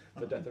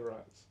for Death of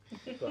Rats."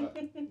 But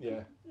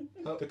yeah,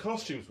 the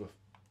costumes were.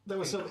 There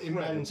were some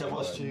immense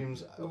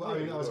costumes. I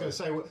was going to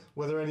say,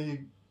 were there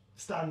any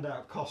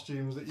standout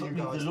costumes that you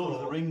guys The Lord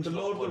of the Rings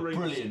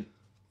brilliant.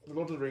 The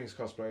Lord of the Rings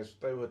cosplays,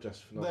 they were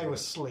just phenomenal. They were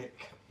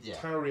slick. Yeah.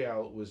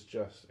 Tariel was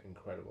just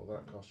incredible.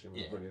 That costume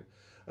was brilliant.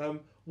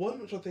 One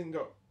which I think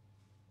got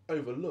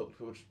overlooked,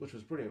 which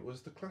was brilliant,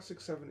 was the classic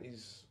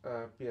 70s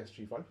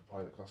BSG Viper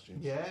pilot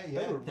costumes. Yeah.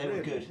 They were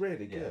good.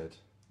 Really good.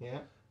 Yeah.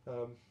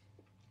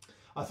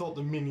 I thought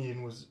the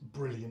Minion was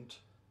brilliant.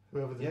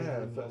 Whoever the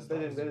Minion was. They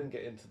didn't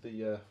get into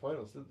the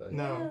finals, did they?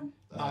 No.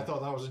 I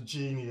thought that was a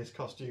genius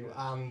costume,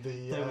 and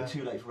they were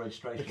too late for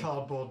registration. The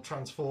cardboard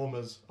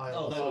Transformers. They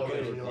were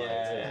good.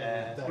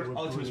 They were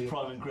Optimus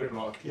Prime and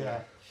Grimlock.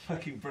 Yeah.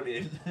 Fucking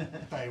brilliant.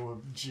 They were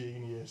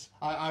genius.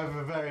 I have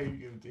a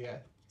very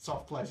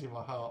soft place in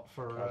my heart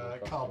for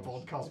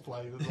cardboard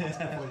cosplay the last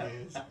couple of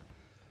years.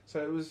 So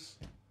it was.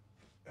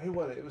 Who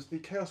won it? It was the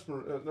Chaos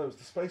Marine. No, it was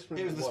the Space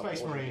Marine. It was the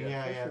Space Marine.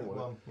 Yeah.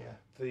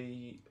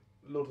 The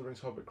Lord of the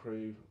Rings Hobbit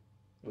crew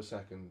was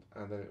second,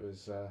 and then it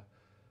was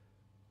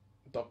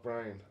Doc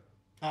Brown.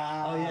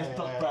 Yes,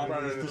 Doc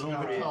Brown is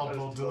DeLorean.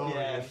 Cardboard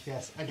DeLorean.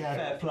 Yes, again,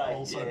 fair play.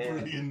 also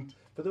brilliant.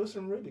 But there were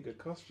some really good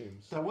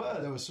costumes. There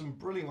were some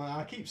brilliant ones.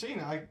 I keep seeing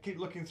it. I keep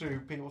looking through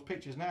people's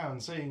pictures now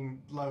and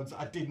seeing loads that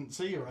I didn't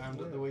see around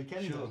at the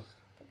weekend. Sure.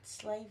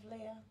 Slave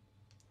Leia.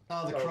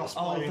 Oh, the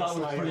crossplay. that was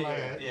Slave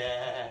brilliant.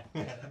 Leia.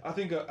 Yeah. I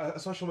think a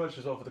special mention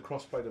as well for the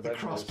cross-played The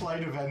Avengers.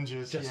 crossplayed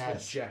Avengers. Just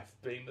yes. for Jeff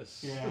being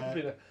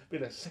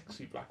a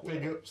sexy Black Widow.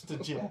 Big ups to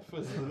Jeff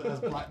as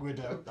Black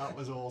Widow. That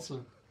was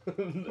awesome.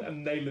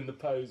 And nailing the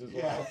pose as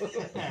well.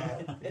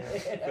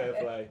 Fair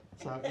play.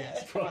 So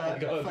yes, Fair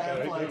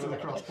fair play to the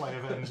crossplay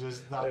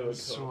Avengers. That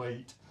was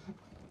sweet.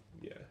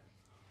 Yeah.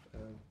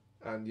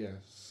 And yeah,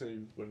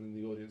 Sue winning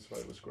the audience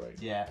vote was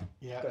great. Yeah.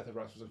 Death of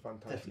Rats was a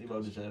fantastic. Definitely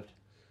well deserved.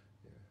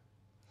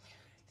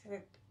 So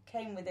it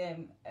came with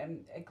a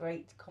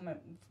great comment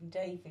from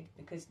David,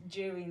 because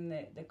during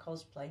the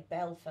cosplay,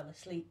 Belle fell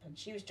asleep and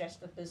she was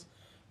dressed up as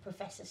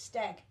Professor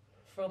Steg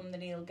from the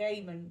Neil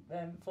Gaiman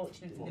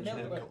Fortunate in the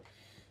Milk.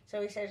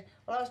 So he said,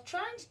 well, I was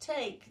trying to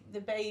take the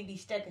baby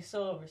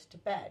Stegosaurus to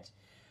bed,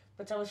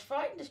 but I was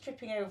frightened of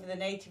tripping over the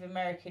Native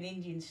American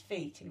Indian's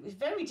feet, and it was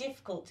very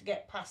difficult to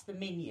get past the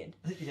minion.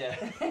 Yeah.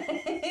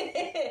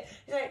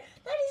 He's like,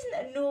 that isn't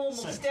a normal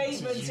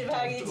statement of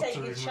how you take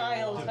your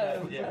child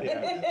home. Yeah.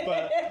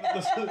 But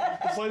the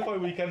Sci-Fi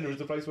Weekender is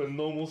the place where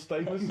normal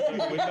statements go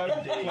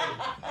window.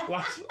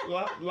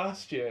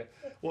 Last year,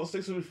 what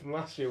sticks with me from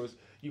last year was,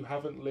 you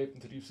haven't lived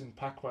until you've seen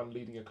Pac-Man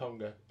leading a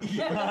conga.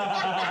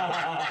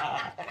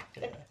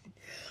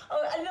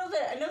 Oh,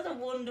 another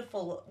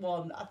wonderful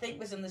one, I think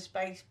was on the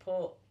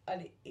spaceport,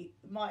 and it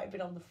might have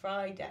been on the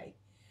Friday,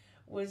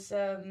 was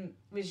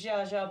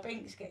Jar Jar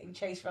Binks getting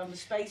chased around the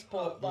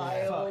spaceport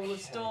by all the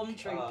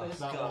stormtroopers.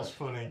 That was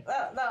funny.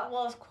 That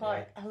was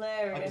quite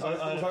hilarious.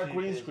 Was that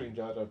green screen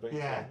Jar Jar Binks?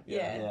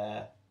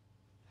 Yeah.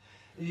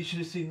 You should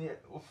have seen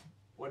it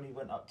when he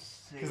went up to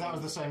see. Because that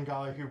was the same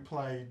guy who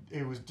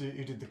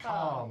did the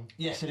Khan.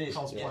 Yes, it is.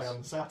 Cosplay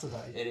on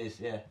Saturday. It is.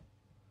 Yeah.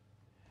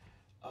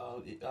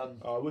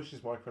 I wish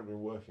his microphone had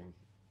been working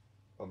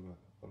on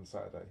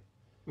Saturday.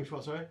 Which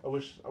one, sorry? I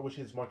wish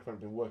his microphone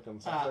had been working on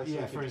Saturday.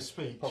 So for his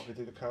speech. Properly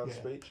do the Khan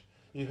speech.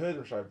 You heard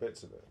him show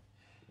bits of it.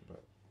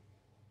 But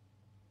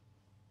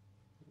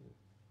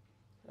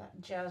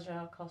That Jar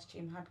Jar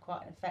costume had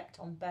quite an effect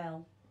on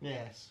Belle.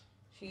 Yes.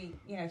 She's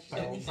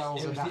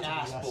Belle's anatomy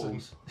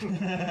lesson.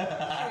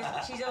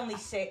 she's only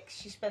 6.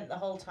 She spent the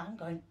whole time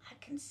going, I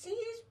can see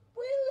his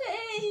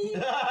willy.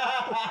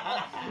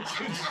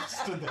 She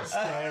just stood there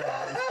staring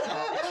at his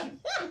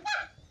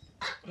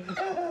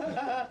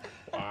crotch.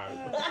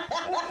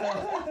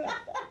 wow.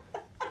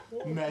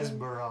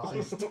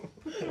 Mesmerised. And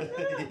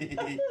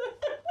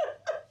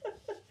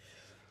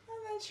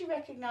then she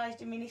recognised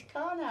him in his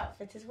Khan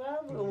outfit as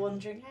well. We were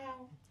wondering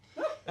how.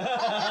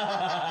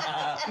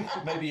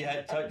 Maybe he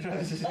had tight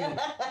trousers.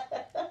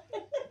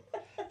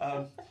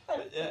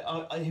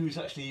 He was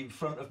actually in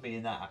front of me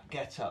in that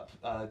get-up,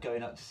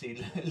 going up to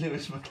see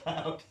Lewis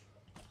McLeod,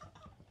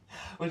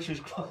 which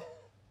was quite.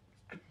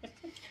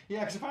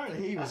 Yeah, because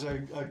apparently he was a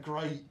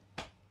great,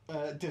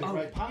 did a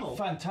great panel.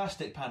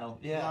 Fantastic panel.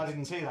 Yeah, I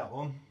didn't see that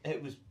one.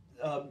 It was.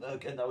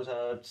 Again, that was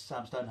a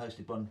Sam Stone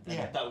hosted one.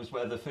 Yeah, that was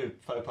where the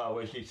faux pas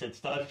where she said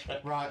Star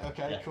Trek. Right.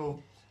 Okay. Yeah.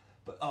 Cool.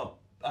 But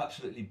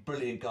absolutely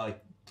brilliant guy,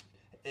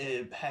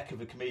 heck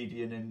of a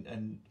comedian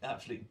and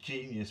absolute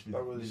genius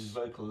with his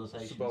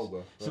vocalisations.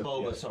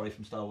 Sebulba, sorry,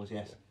 from Star Wars.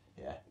 Yes.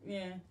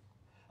 Yeah.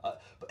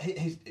 But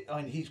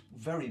he's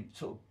very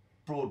sort of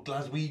broad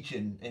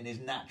Glaswegian in his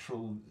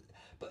natural,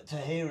 but to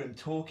hear him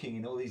talking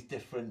in all these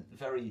different,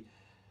 very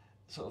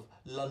sort of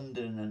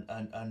London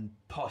and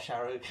posh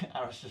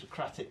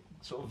aristocratic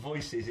sort of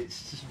voices,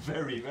 it's just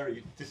very,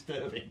 very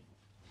disturbing.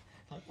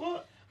 Like,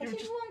 what? I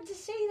did want to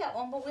see that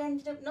one, but we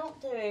ended up not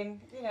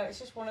doing. You know, it's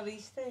just one of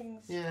these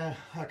things. Yeah,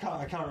 I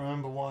can't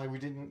remember why we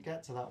didn't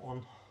get to that one.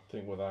 I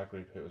think with our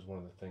group, it was one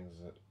of the things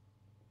that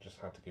just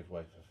had to give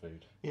way for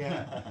food.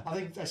 Yeah, I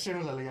think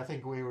similarly. I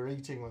think we were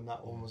eating when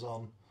that one was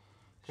on.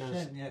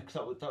 Because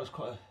that was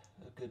quite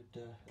a good.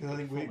 Because I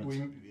think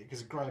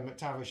because Graham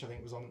McTavish I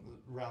think was on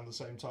around the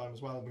same time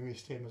as well. We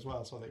missed him as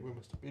well, so I think we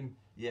must have been.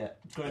 Yeah,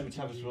 Graham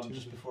McTavish was on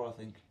just before, I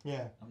think.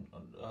 Yeah.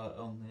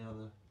 On the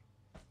other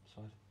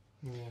side.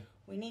 Yeah.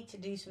 We need to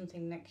do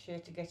something next year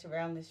to get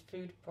around this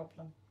food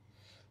problem.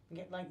 We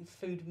get like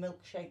food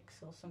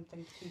milkshakes or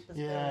something to keep us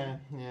going.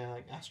 Yeah,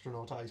 like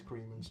astronaut ice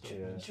cream and stuff.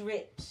 Yeah.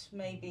 Drips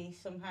maybe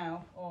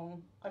somehow, or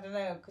I don't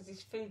know, because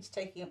this food's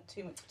taking up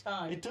too much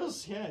time. It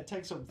does, yeah. It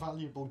takes up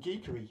valuable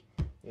geekery.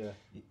 Yeah.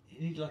 You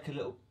need like a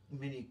little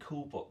mini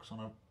cool box on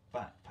a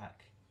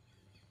backpack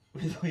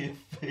with all your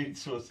food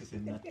sources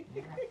in there.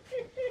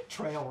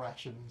 Trail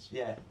rations.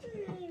 Yeah.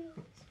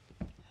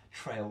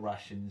 Trail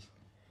rations.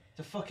 It's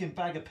a fucking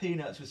bag of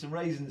peanuts with some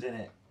raisins in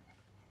it.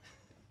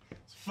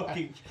 It's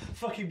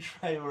fucking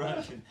trail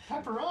ration.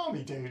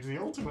 Pepperami, dude, the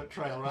ultimate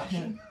trail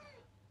ration.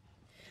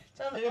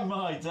 In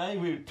my day,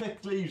 we would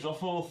pick leaves off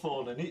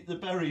hawthorn and eat the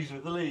berries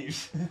with the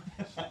leaves.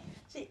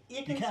 See,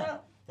 you can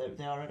tell.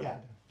 They are edible.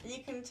 Yeah. You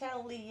can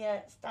tell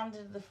the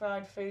standard of the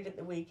fried food at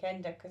the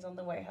weekender because on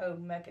the way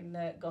home, Megan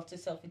got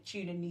herself a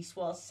tuna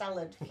niçoise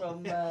salad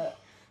from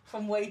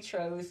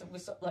Waitrose and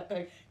was sort of like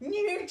going,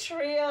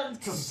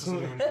 nutrients! Comes to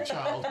when the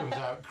child comes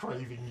out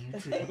craving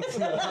nutrients.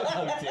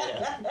 Oh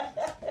dear.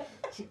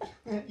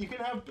 You can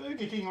have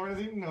Burger King or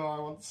anything. No, I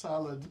want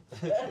salad.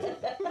 So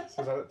is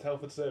that at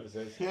Telford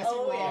Services? Yes,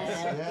 Oh, it was.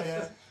 yeah.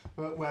 Yeah.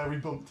 But where we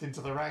bumped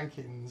into the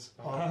rankings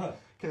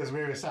because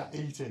we were sat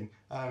eating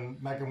and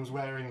Megan was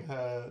wearing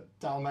her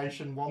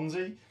Dalmatian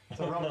onesie.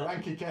 So Robert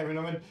Rankin came in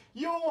and went,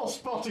 "You're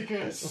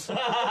Spotticus!"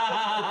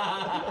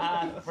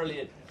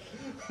 Brilliant.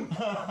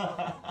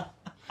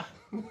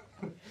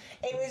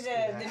 It was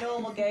the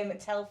normal game at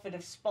Telford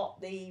of spot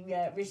the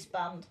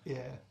wristband.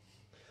 Yeah.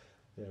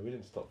 Yeah, we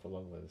didn't stop for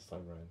long though this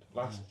time round.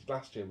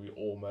 Last year we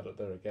all met up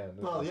there again.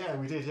 didn't Well, we? yeah,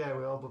 we did. Yeah,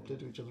 we all bumped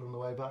into each other on the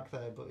way back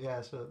there. But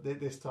yeah, so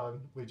this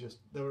time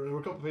there were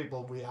a couple of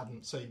people we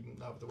hadn't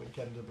seen over the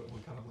weekender, but we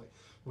kind of like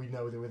we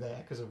know they were there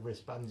because of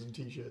wristbands and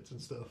T-shirts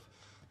and stuff.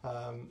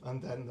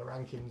 And then the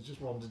rankings just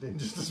wandered in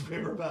just as we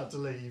were about to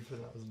leave,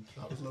 and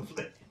that was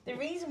lovely. The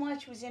reason why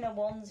she was in a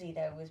onesie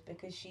though was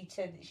because she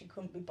said that she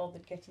couldn't be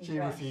bothered getting She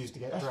dressed. refused to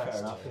get That's fair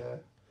dressed. enough.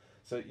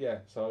 Yeah.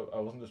 So I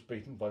wasn't just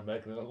beaten by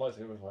Megan in a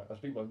lightsaber fight. I was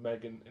beaten by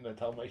Megan in a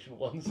Dalmatian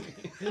onesie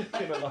in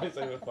a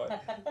lightsaber fight.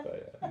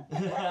 But,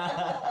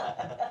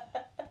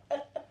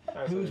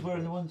 yeah. Who was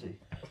wearing the onesie?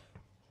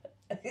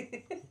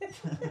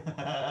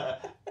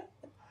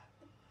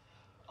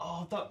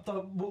 That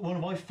one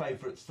of my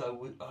favourites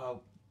though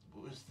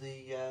was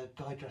the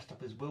guy dressed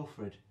up as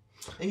Wilfred.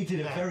 He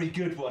did a very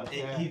good one.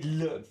 He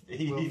looked that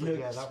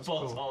was spot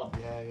cool. on.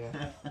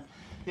 Yeah.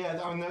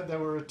 Yeah, I mean, there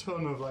were a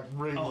ton of like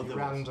really there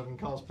random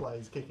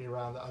cosplays kicking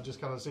around that I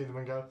just kind of see them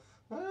and go,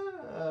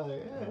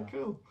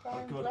 cool.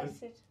 Brian God,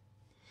 Blessed.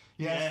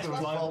 Yes, there was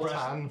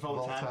Voltan,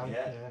 Voltan,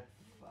 yeah.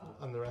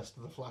 and the rest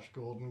of the Flash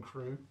Gordon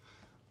crew.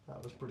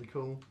 That was pretty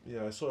cool.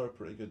 Yeah, I saw a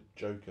pretty good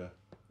Joker,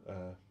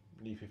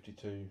 New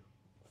 52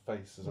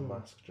 face as a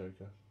mask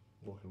Joker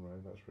walking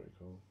around. That was pretty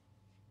cool.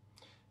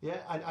 Yeah,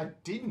 I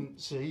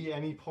didn't see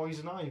any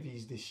Poison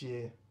Ivies this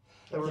year.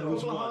 There were a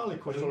was couple of one.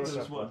 Harlequins. There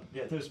was one.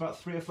 Yeah, there was about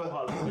 3 or 4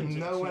 Harlequins.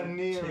 Nowhere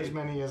near Two. as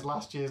many as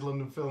last year's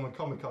London Film and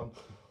Comic Con,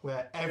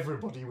 where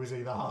everybody was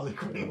either Harley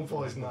Quinn or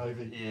Poison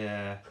Ivy.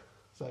 Yeah.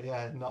 So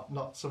yeah,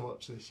 not so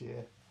much this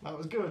year. That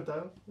was good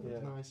though.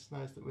 It was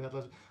nice that we had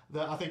loads.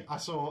 I think I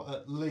saw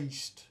at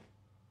least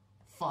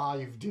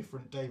 5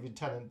 different David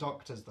Tennant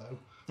Doctors though.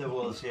 There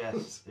was,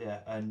 yes, yeah,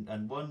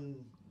 and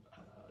one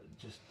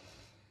just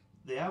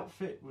the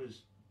outfit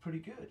was pretty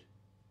good,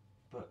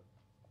 but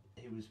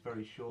he was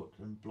very short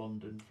and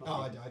blonde and fluffy.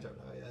 Oh, I don't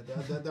know.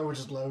 Yeah, there were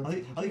just loads.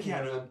 I think he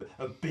had a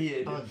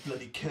beard and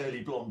bloody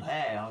curly blonde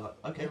hair. I was like,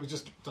 okay. It was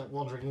just like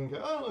wandering in and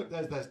go, oh look,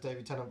 there's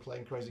David Tennant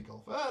playing crazy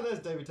golf. Oh, there's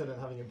David Tennant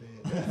having a beer.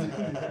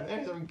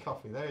 There's having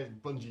coffee. There's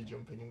bungee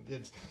jumping, and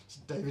it's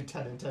David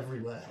Tennant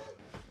everywhere.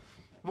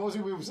 What was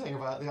it we were saying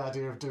about the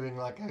idea of doing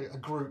like a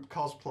group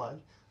cosplay?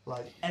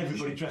 Like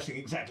Everybody dressing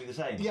exactly the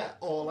same. Yeah,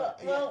 or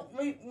like,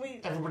 we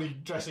everybody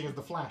dressing as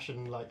the Flash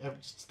and like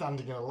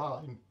standing in a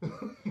line. then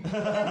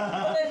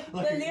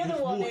Like the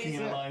other one walking is,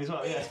 in a line as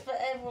well, is yeah. for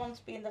everyone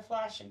to be in the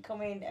Flash and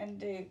come in and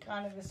do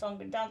kind of a song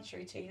and dance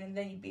routine, and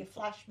then you'd be a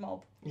Flash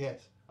mob.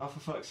 Yes. Oh,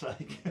 for fuck's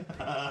sake.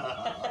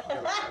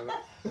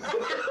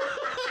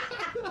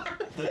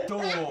 The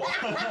door.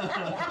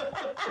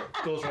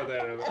 Door's right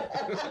there,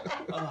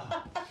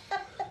 Emma.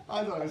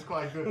 I thought it was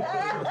quite good. Do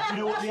you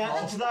know what the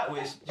answer to that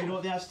was? Do you know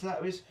what the answer to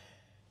that was?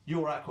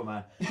 You're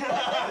Aquaman.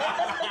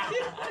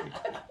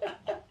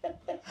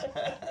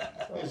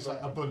 It's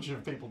like a bunch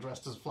of people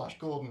dressed as Flash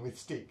Gordon with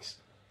sticks.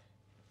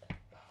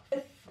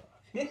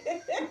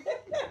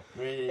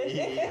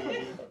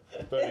 Really?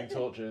 Burning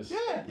torches.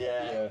 Yeah.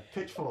 Yeah.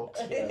 Pitchforks.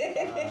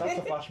 That's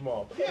a flash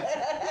mob.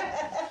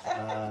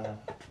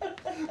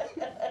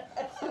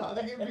 I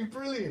think it would be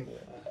brilliant.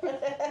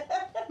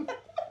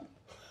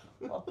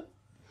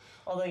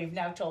 Although you've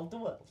now told the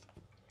world.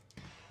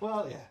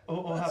 Well, yeah.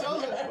 Or have,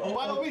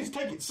 By all means,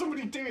 take it.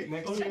 Somebody do it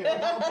next year.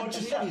 That'll be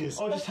genius.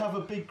 or just have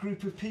a big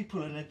group of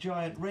people in a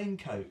giant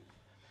raincoat.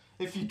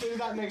 If you do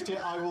that next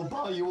year, I will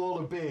buy you all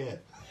a beer.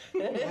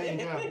 There you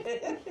go.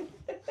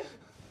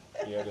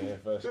 Yeah, here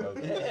first.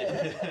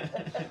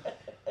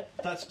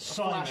 That's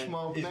Flash Simon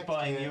mob is next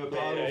buying year. you a I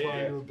beer. will buy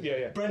you a beer.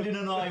 Yeah. Brendan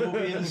and I will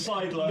be in the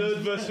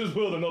sidelines.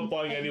 NerdVsWorld are not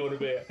buying anyone a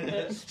beer.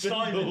 Simon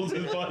Simons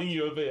is buying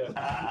you a beer.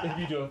 If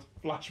you do a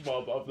flash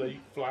mob of the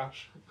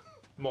Flash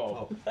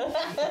mob. Oh,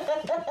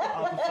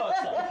 for fuck's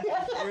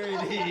sake.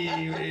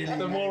 Really.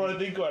 The more I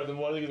think about it, the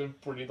more I think it's a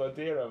brilliant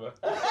idea, Emma. See?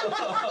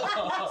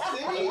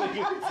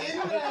 It's in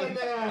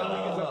there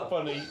now.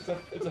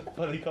 It's a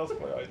funny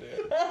cosplay idea.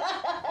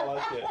 I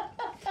like it.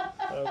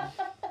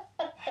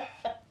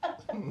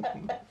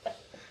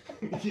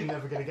 You're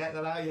never going to get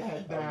that out of your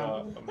head now.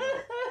 I'm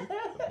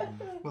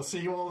not. We'll see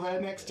you all there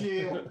next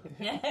year.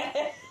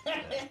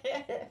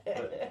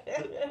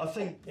 I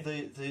think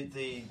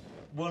the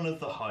one of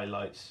the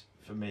highlights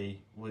for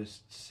me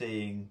was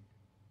seeing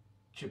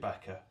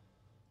Chewbacca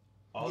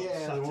on Yeah, the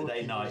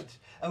Saturday Wookiee night.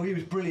 Oh, he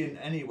was brilliant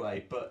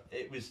anyway, but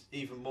it was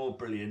even more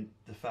brilliant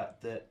the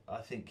fact that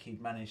I think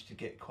he'd managed to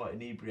get quite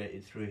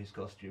inebriated through his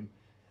costume.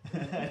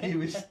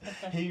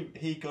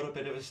 he got a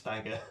bit of a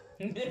stagger.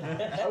 I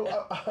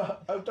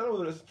don't know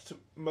whether it's too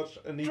much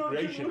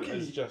inebriation Drunken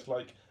as Wookiee. just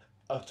like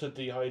utter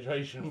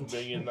dehydration from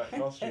being in that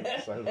costume.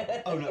 So,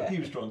 Oh no, he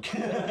was drunk.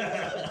 drunk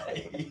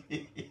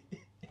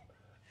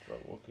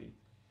Wookiee.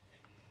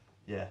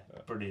 Yeah,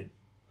 brilliant.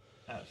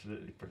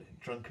 Absolutely brilliant.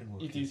 Drunken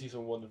Wookiee. You do see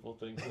some wonderful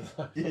things.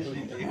 Yes,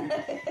 you do.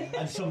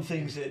 And some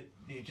things that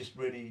you just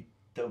really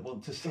don't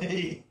want to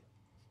see.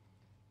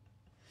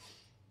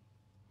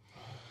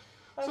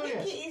 I So, think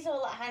yes. it is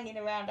all that hanging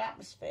around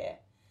atmosphere.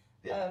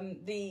 Yeah.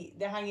 The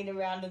hanging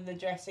around and the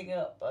dressing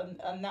up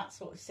and that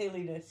sort of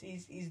silliness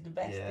is the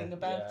best Yeah. thing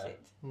about Yeah. it.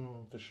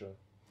 For sure.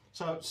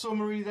 So,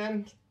 summary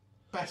then.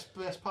 Best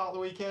part of the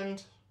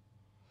weekend.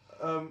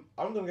 I'm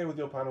going to go with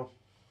your panel.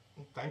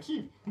 Thank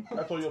you.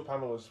 I thought your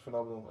panel was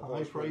phenomenal. I thought it High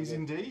was really praise good.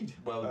 indeed.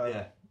 Well,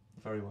 yeah,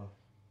 very well.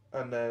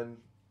 And then,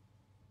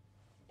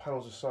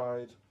 panels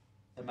aside,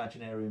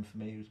 Imaginarium for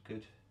me was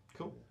good.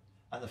 Cool.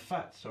 And the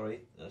fact,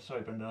 sorry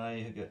Brendan, I know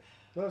you go.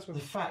 no, that's The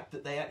fact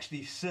that they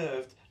actually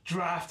served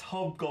draft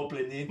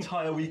Hobgoblin the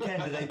entire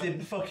weekend and they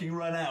didn't fucking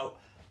run out.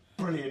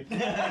 Brilliant.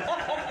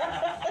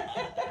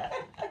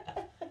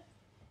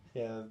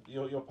 yeah,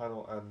 your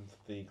panel and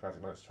the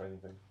Classic Nights training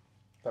thing.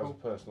 That was a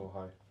personal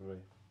high for me,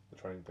 the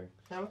training thing.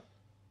 Emma?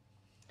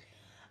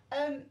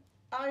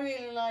 I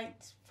really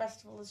liked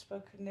Festival of the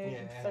Spoken Nerd and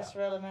Yeah.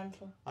 Professor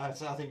Elemental. I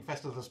think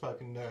Festival of the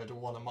Spoken Nerd are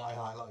one of my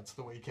highlights of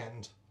the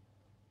weekend.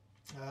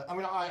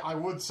 I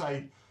would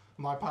say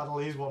my panel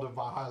is one of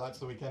my highlights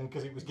of the weekend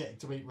because it was getting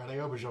to meet René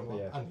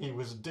Auberjonois, and he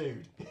was a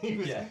dude. He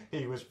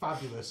was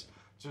fabulous.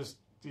 Just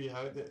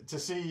to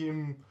see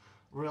him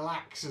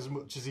relax as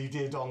much as he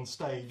did on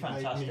stage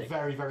made me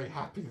very, very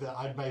happy that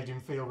I'd made him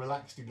feel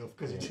relaxed enough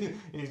because he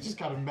just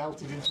kind of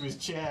melted into his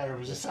chair and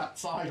was just sat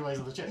sideways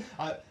on the chair.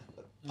 I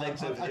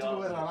don't know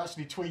whether I've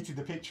actually tweeted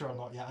the picture or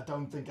not yet. I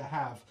don't think I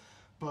have.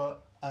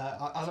 But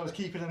as I was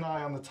keeping an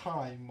eye on the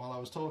time while I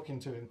was talking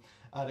to him,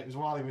 and it was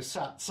while he was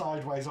sat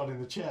sideways on in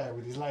the chair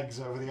with his legs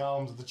over the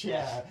arms of the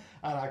chair,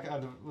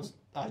 and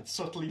I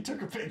subtly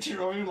took a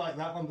picture of him like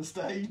that on the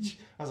stage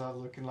as I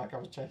was looking like I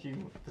was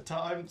checking the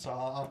time. So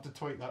I'll have to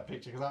tweet that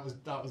picture because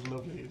that was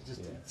lovely. It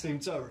just it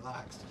seemed so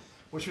relaxed,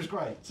 which was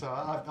great. So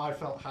I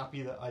felt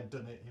happy that I'd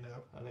done it,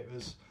 and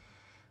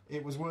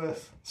it was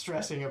worth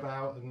stressing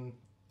about and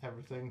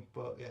everything.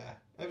 But yeah,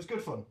 it was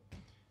good fun.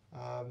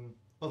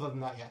 Other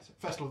than that, yes,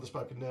 Festival of the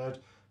Spoken Nerd,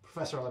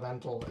 Professor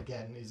Elemental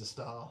again is a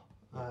star.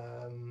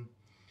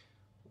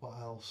 What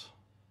else?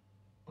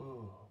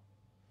 Ooh.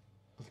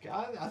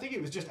 I think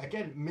it was just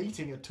again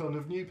meeting a ton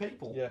of new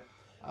people. Yeah,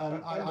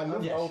 and I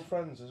love love old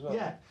friends as well.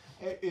 Yeah,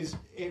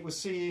 it was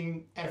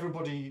seeing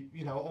everybody,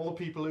 all the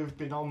people who've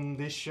been on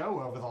this show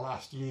over the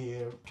last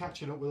year,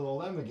 catching up with all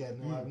them again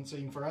who I haven't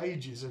seen for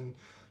ages, and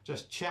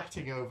just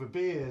chatting over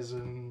beers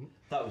and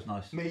that was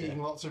nice.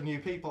 Meeting lots of new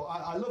people.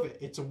 I love it.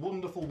 It's a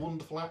wonderful,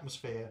 wonderful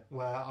atmosphere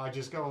where I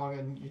just go along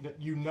and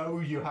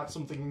you have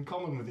something in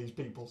common with these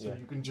people, so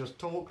you can just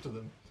talk to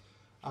them,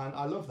 and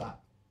I love that.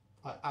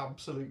 I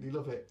absolutely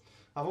love it.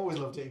 I've always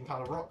loved it in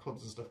kind of rock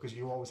clubs and stuff because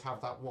you always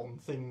have that one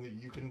thing that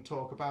you can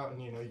talk about,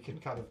 and you can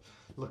kind of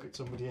look at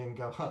somebody and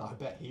go, I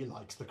bet he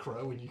likes The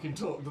Crow, and you can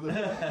talk to them,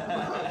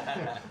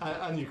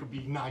 and you can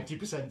be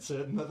 90%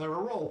 certain that they're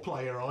a role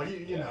player, or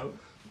you know.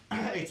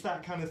 It's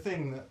that kind of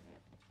thing that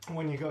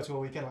when you go to a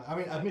weekend, I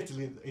mean,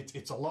 admittedly,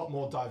 it's a lot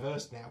more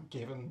diverse now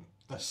given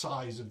the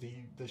size of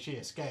the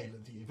sheer scale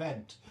of the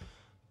event,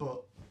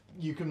 but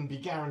you can be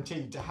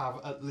guaranteed to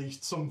have at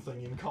least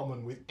something in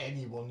common with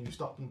anyone you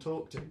stop and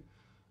talk to,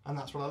 and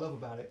that's what I love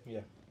about it.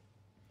 Yeah.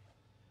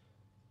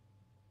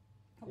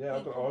 Yeah,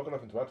 I've got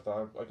nothing to add to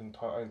that.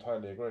 I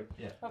entirely agree.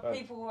 Yeah. But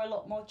people were a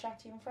lot more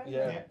chatty and friendly.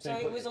 Yeah. So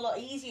it was a lot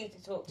easier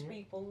to talk to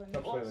people than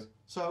it was.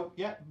 So,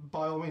 yeah,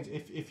 by all means,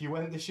 if you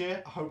went this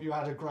year, I hope you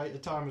had a greater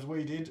time as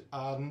we did.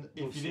 And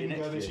if you didn't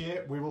go this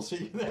year, we will see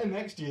you there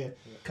next year.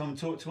 Yeah. Come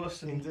talk to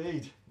us.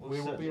 Indeed. We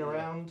will be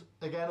around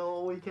again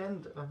all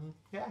weekend.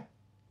 Yeah,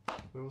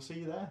 we will see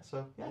you there.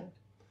 So, yeah,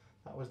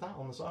 that was that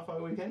on the Sci-Fi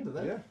Weekender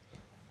then. Yeah.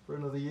 For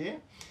another year.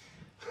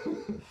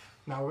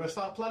 Now we're going to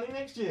start planning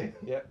next year.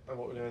 Yeah, and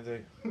what we're going to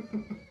do.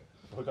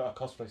 We've got our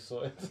cosplay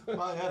sorted.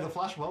 Well, yeah, the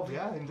flash mob,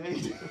 yeah,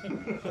 indeed.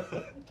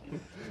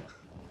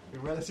 Be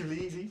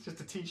relatively easy,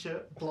 just a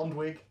t-shirt, blonde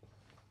wig,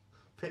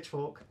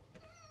 pitchfork,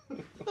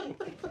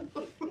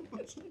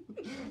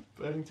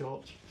 burning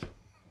torch.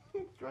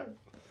 Great.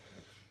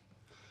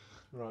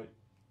 Right.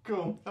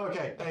 Cool.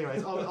 Okay,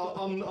 anyways,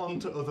 on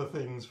to other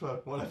things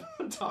for whatever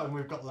time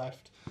we've got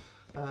left.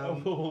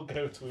 We'll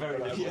go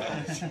to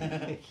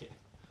yeah.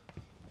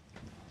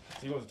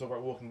 So you want to talk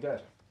about Walking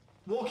Dead?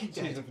 Walking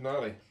Dead. Season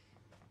finale.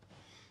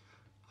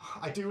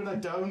 I do and I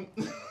don't,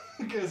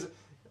 because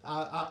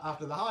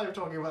after the high of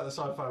talking about the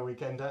Sci-Fi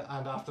Weekender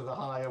and after the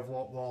high of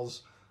what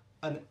was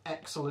an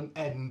excellent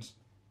an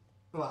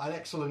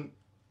excellent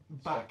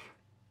back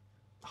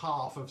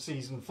half of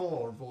season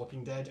 4 of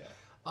Walking Dead,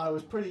 I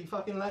was pretty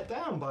fucking let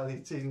down by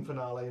the season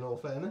finale, in all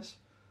fairness.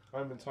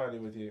 I'm entirely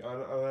with you. I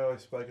know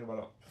I've spoken about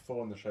it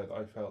before on the show that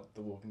I felt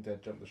The Walking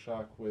Dead jumped the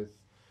shark with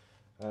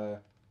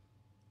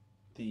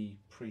the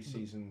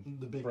pre-season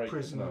the big break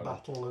prison finale.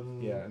 battle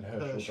and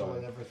Herschel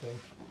and everything.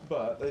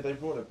 But they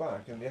brought it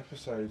back, and the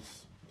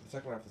episodes, the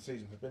second half of the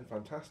season, have been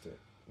fantastic.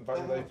 In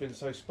fact, they've been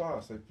so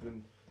sparse.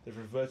 They've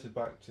reverted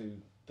back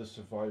to the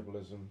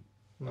survivalism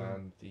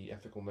and the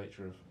ethical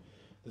nature of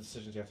the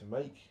decisions you have to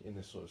make in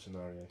this sort of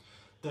scenario.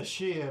 The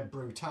sheer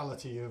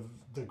brutality of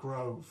the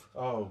Grove.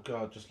 Oh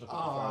God, just look at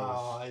the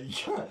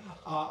flowers.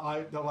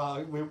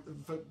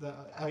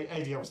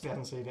 AD obviously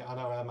hasn't seen it. I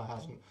know Emma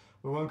hasn't.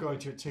 We won't go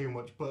into it too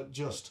much, but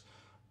just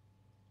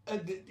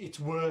it's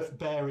worth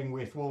bearing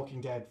with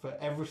Walking Dead for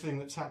everything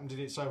that's happened in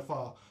it so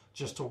far.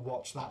 Just to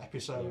watch that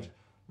episode,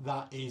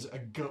 that is a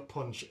gut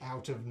punch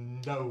out of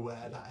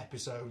nowhere. That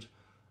episode,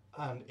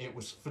 and it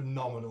was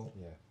phenomenal.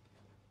 Yeah,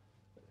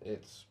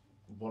 it's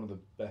one of the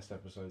best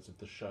episodes of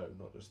the show,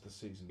 not just the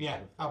season. Yeah,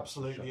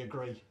 absolutely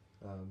agree.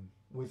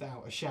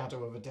 Without a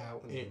shadow of a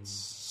doubt, it's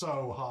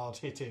so hard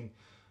hitting,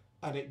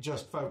 and it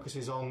just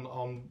focuses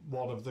on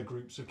one of the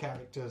groups of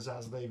characters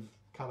as they've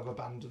kind of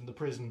abandoned the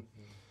prison,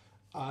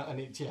 and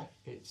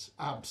it's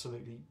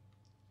absolutely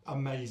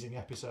amazing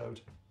episode.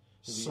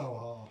 So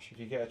harsh. If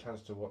you get a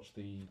chance to watch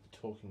the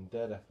Talking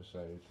Dead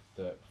episode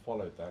that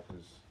followed that,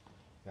 because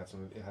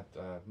it had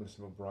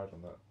Melissa McBride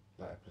on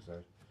that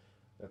episode.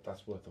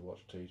 That's worth a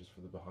watch too, just for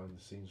the behind the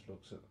scenes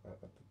looks at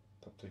that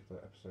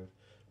particular episode.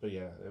 But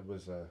yeah, it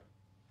was a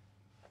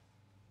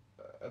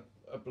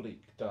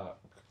bleak, dark,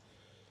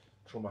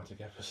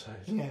 traumatic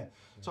episode. Yeah.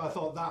 So I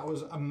thought that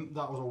was a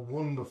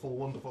wonderful,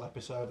 wonderful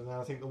episode, and then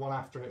I think the one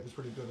after it was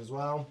pretty good as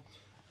well,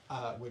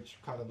 which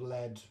kind of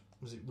led,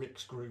 was it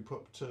Rick's group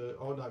up to?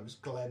 Oh no, it was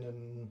Glenn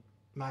and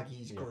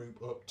Maggie's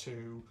group up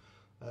to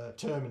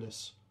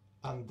Terminus,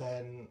 and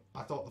then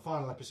I thought the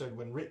final episode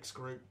when Rick's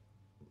group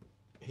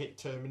hit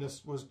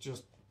Terminus was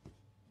just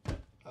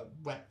a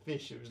wet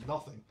fish. It was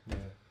nothing. Yeah.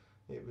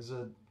 It was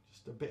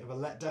just a bit of a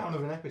letdown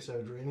of an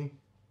episode, really.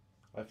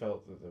 I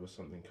felt that there was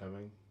something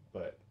coming,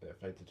 but it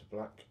faded to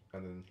black,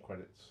 and then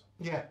credits.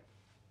 Yeah.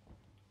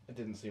 It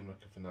didn't seem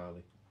like a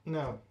finale.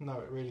 No,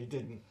 it really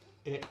didn't.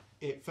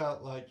 It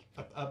felt like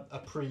a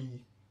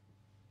pre-advert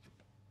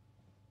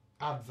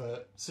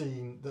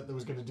scene that there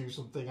was going to do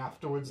something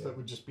afterwards that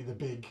would just be the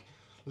big,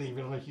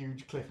 leaving on a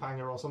huge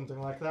cliffhanger or something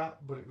like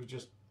that, but it was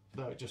just...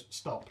 No, it just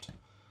stopped.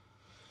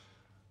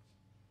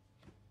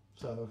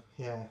 So,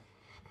 yeah.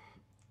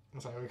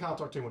 So we can't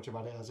talk too much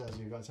about it as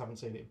you guys haven't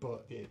seen it,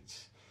 but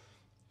it's...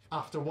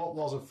 After what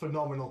was a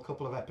phenomenal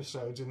couple of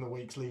episodes in the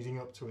weeks leading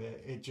up to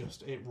it,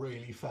 it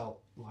really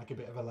felt like a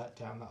bit of a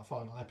letdown, that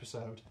final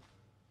episode.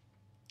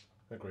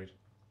 Agreed.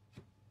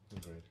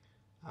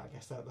 I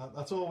guess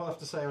that's all we'll have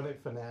to say on it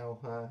for now.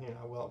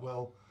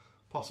 We'll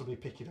possibly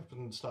pick it up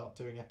and start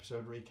doing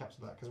episode recaps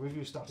of that, because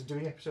we've started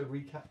doing episode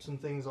recaps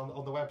and things on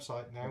the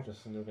website now.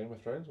 Just in your Game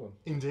of Thrones one.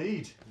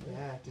 Indeed.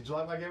 Yeah. Did you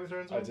like my Game of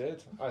Thrones one? I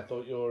did. I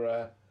thought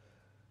your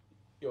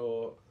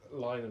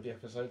line of the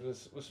episode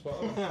was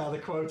spot on. The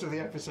quote of the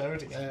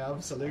episode. Yeah,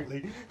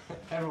 absolutely.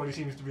 Everybody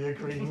seems to be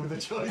agreeing with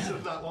the choice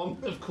of that one.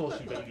 Of course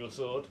you made your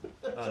sword.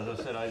 As I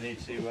said, I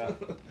need to...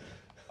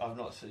 I've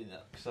not seen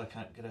that because I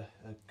can't get a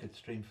good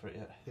stream for it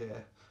yet. Yeah.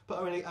 But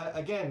I mean,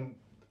 again...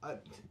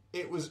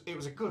 it was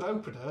a good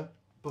opener,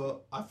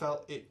 but I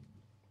felt it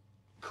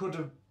could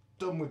have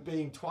done with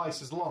being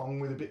twice as long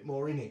with a bit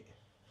more in it.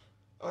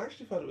 I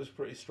actually felt it was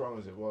pretty strong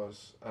as it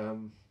was.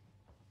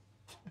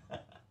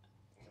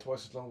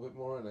 Twice as long, a bit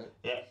more in it.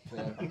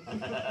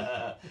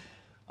 Yeah.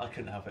 I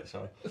couldn't help it,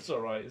 sorry. It's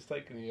alright, it's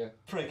taken a year.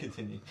 Pray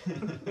continue.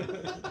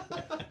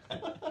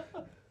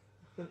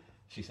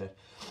 She said.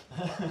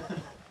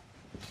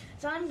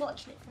 So I'm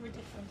watching it from a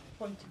different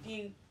point of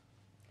view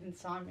than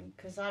Simon,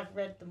 because I've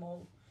read them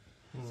all.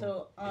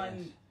 So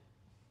I'm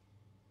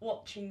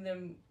watching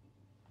them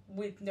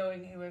with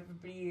knowing who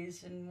everybody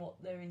is and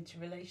what their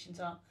interrelations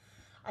are.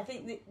 I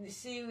think that the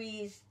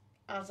series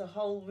as a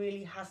whole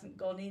really hasn't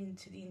gone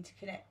into the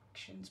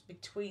interconnections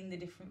between the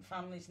different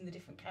families and the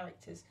different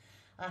characters.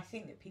 I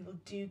think that people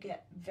do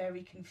get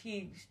very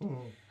confused.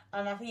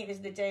 And I think it was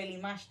the Daily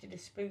Mash did a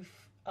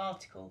spoof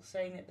article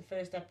saying that the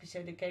first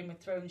episode of Game of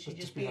Thrones should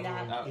just be an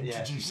hour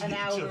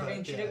of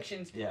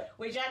introductions,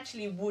 which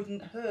actually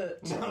wouldn't hurt,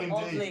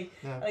 oddly,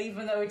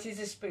 even though it is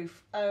a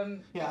spoof. I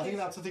think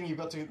that's the thing you've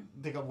got to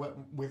think of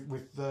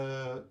with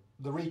the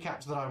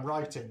recaps that I'm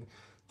writing.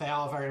 They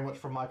are very much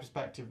from my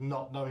perspective,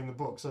 not knowing the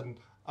books. And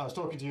I was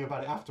talking to you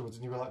about it afterwards,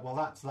 and you were like, well,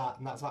 that's that,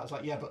 and that's that. It's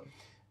like, yeah, but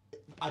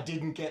I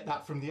didn't get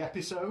that from the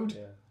episode,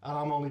 and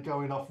I'm only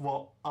going off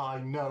what I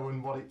know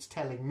and what it's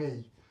telling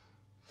me.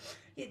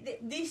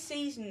 This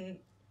season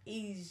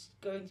is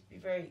going to be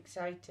very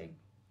exciting.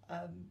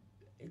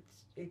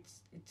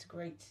 It's a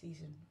great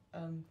season.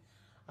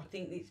 I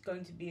think it's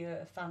going to be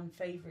a fan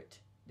favourite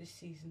this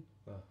season.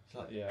 It's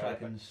like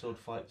dragons, sword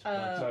fights,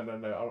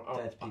 no.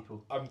 dead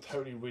people. I'm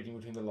totally reading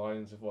between the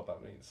lines of what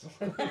that means.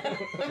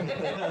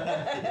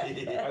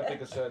 I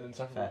think a certain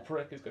insufferable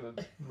prick is going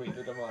to meet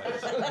the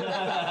demise.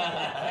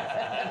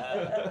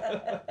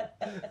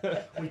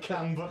 We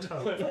can but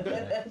hope.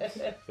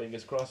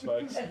 Fingers crossed,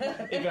 folks.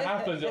 If it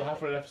happens, it'll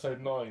happen in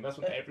episode 9. That's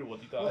when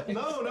everybody dies.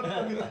 No,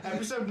 I mean,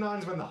 episode 9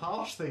 is when the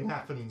harsh thing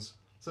happens.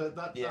 So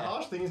the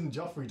harsh thing isn't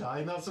Joffrey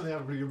dying, that's something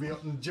everybody will be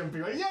up and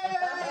jumping away.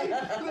 Yay!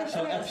 Liv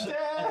Schmidt's dead!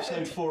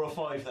 Episode 4 or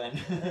 5 then.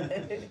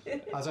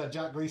 I said,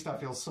 Jack, at least I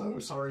feel so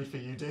sorry for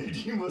you, dude.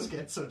 You must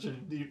get such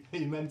an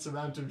immense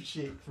amount of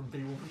shit from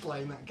people for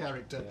playing that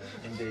character.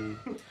 Yeah, indeed.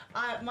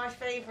 My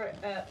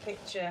favourite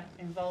picture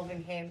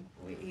involving him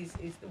is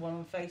the one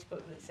on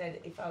Facebook that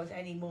said, if I was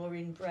any more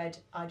inbred,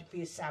 I'd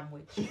be a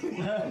sandwich.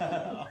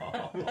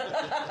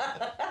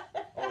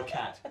 Or a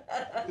cat.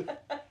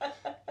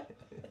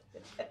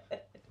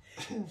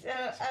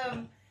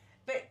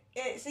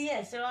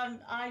 So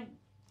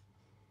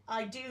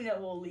I do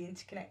know all the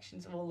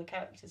interconnections of all the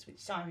characters, which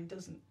Simon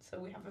doesn't. So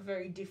we have a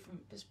very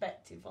different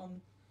perspective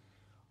on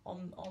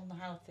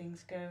how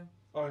things go.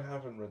 I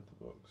haven't read the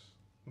books,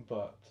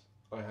 but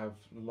I have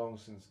long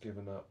since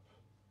given up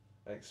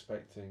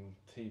expecting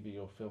TV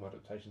or film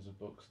adaptations of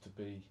books to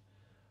be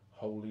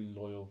wholly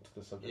loyal to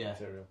the subject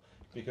material,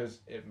 because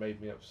it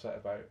made me upset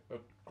about a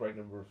great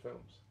number of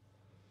films.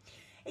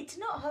 It's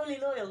not wholly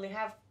loyal. They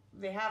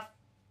have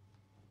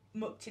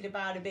mucked it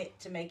about a bit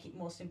to make it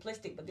more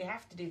simplistic, but they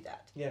have to do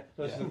that. Yeah,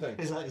 that's the thing.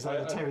 Is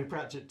that Terry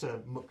Pratchett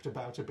mucked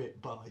about a bit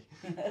by?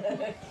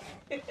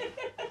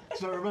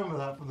 So I remember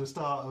that from the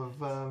start of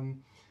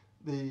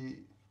the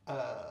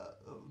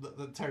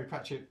Terry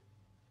Pratchett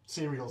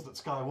serials that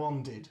Sky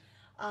One did.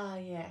 Ah,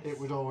 yes. It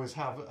would always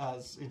have,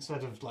 as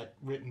instead of like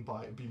written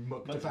by, it'd be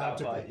mucked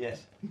about a bit.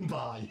 Yes.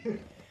 By.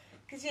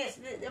 Because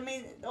I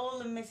mean, all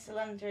the Miss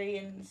Landry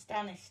and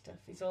Stannis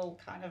stuff is all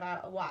kind of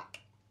out of whack,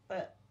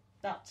 but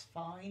that's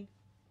fine.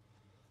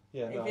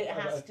 Yeah, if it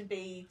has to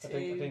be to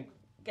I think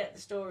get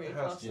the story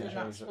across, then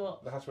that's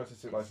what. There has to be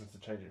artistic license to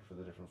change it for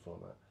the different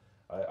format.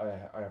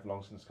 I have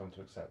long since come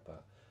to accept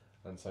that,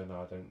 and so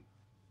now I don't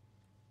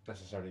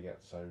necessarily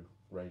get so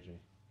ragey.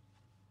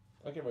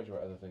 I get ragey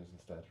about other things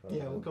instead.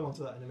 Yeah, we'll come on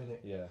to that in a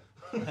minute. Yeah.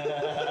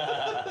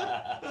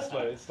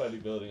 It's slowly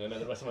building. I know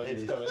the rest of my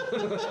things coming.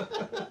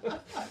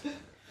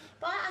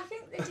 But I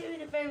think they're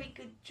doing a very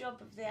good job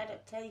of the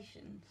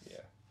adaptations.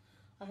 Yeah.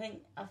 I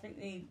think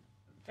they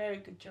very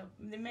good job.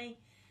 They may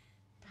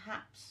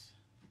perhaps,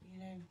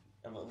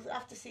 we'll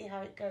have to see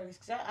how it goes,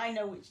 because I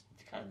know which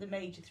kind of the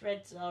major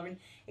threads are, and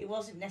it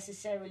wasn't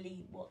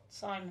necessarily what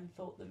Simon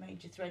thought the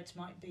major threads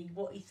might be.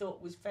 What he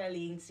thought was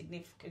fairly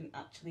insignificant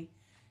actually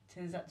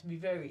turns out to be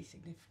very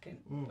significant.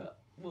 But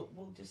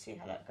we'll just see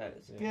how that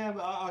goes. Yeah,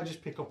 but I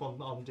just pick up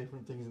on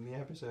different things in the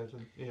episode,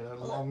 and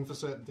long for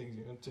certain things,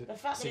 to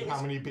see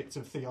how many bits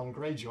of Theon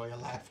Greyjoy are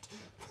left,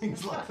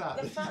 things like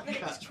that. The fact that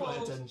catch my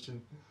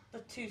attention. The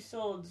two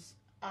swords,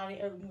 and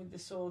it opened with the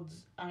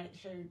swords, and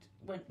it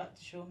went back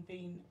to Sean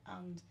Bean,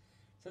 and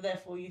so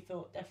therefore you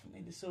thought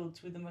definitely the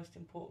swords were the most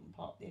important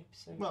part of the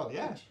episode. Well,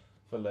 yeah.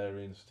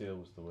 Valerian steel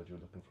was the word you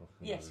were looking for.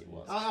 Yes, it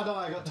was. I know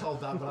I got told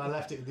that, but I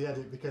left it in the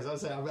edit because I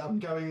say I'm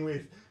going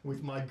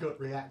with my gut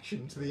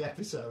reaction to the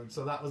episode.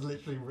 So that was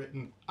literally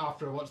written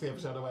after I watched the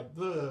episode. I went,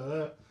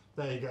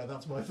 there you go,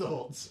 that's my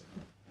thoughts.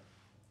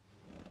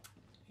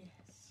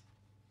 Yes.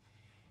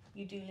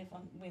 You do live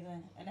with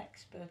an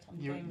expert on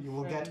Game of Thrones. You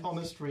will get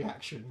honest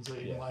reactions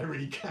in my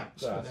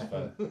recaps. That's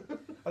fair.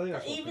 I think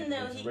that's even what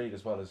though people read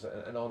as well as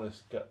an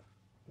honest gut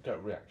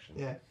reaction.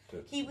 Yeah. To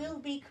it. He will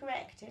be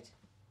corrected,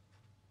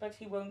 but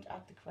he won't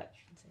add the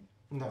corrections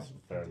in. No, That's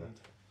fair enough.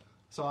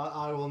 So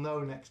I will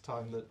know next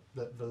time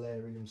that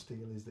Valerian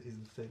steel is the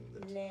thing.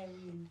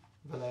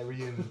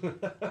 Valerian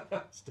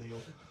steel.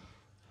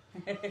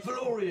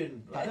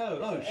 Valorian!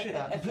 No, shit,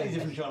 completely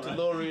different genre.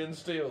 DeLorean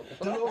steel.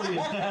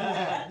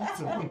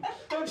 DeLorean!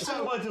 Don't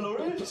say my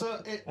DeLorean!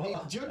 So,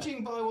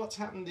 judging by what's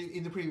happened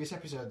in the previous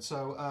episode,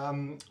 so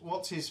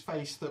what's his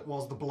face that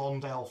was the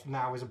blonde elf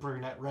now is a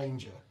brunette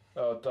ranger?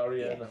 Oh,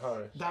 Dario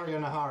Naharis. Dario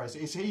Naharis.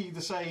 Is he the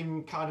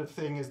same kind of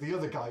thing as the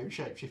other guy who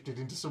shapeshifted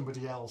into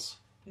somebody else?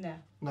 No.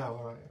 No,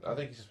 alright. I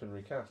think he's just been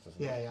recast, hasn't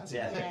he?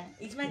 Yeah.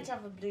 He's meant to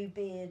have a blue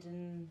beard,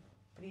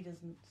 but he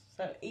doesn't.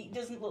 So he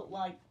doesn't look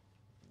like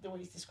the way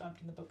he's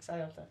described in the books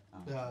either.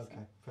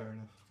 Okay, fair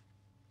enough.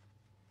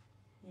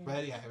 Yeah.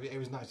 But yeah, it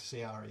was nice to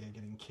see Arya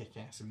getting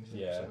kick-ass in this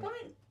episode. I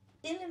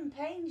mean, Ilan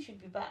Payne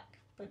should be back,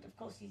 but of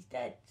course he's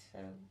dead, so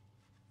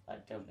I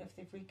don't know if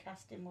they've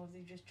recast him or if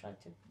they've just tried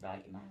to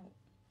write him out.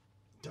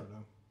 Don't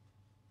know.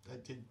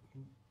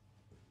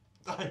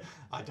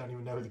 I don't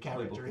even know who the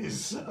character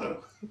is,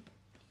 so... You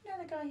know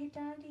the guy who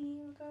died a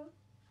year ago?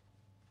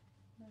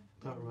 No.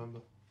 Don't remember.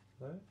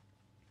 No?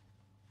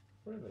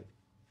 Really?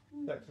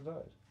 The actor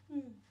died?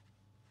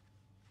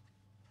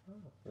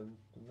 Then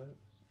no.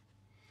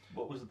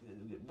 What was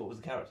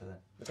the character then?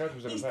 The character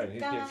was Ilan Payne.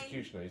 He's the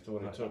executioner. He's the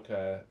one who took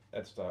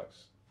Ed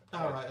Stark's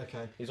head. Right,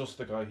 okay. He's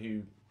also the guy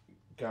who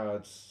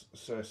guards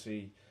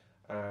Cersei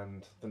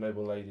and the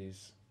noble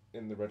ladies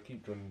in the Red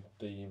Keep during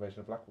the invasion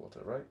of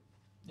Blackwater, right?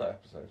 That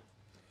episode.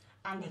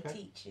 And he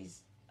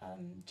teaches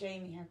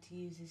Jaime how to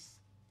use his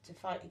to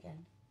fight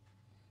again.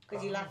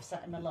 Because he laughs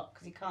at him a lot,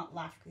 because he can't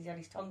laugh because he had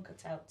his tongue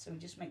cut out, so he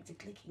just makes a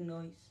clicking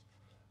noise.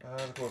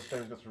 And of course,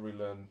 Damon's got to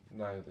relearn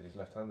now that he's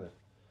left-handed.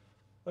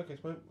 Okay,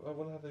 so I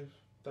wonder how they've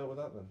dealt with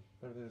that then.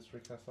 Maybe they just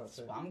recast that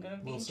too. That's what I'm going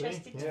to be We'll see.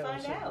 interested to find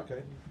we'll see. out.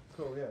 Okay,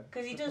 cool, yeah.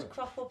 Because he does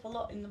crop up a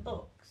lot in the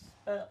books,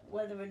 but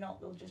whether or not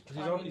they'll just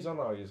try He's on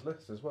Arya's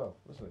list as well,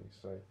 isn't he?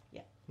 So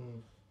Yeah.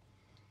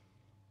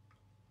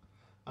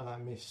 And I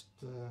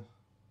missed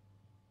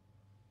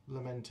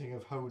lamenting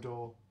of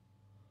Hodor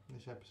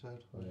this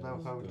episode. yeah, No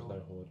there's Hodor.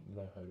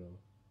 no Hodor.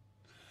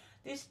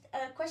 There's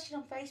a question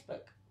on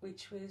Facebook,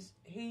 which was,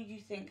 who do you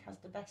think has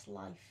the best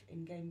life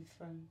in Game of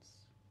Thrones?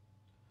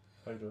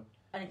 Hodor?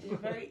 And it was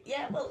very...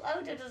 yeah, well,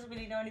 Oda doesn't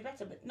really know any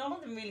better, but none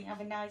of them really have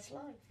a nice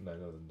life. No,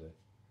 none of them do.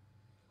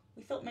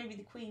 We thought maybe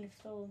the Queen of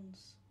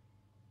Thorns,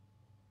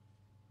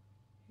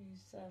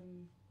 who's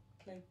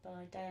played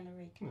by Diana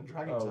Rigg. The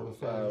dragons have a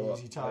fairly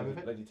easy time of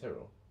it. Lady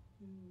Tyrell.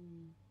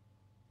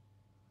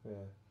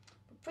 Yeah.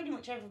 But pretty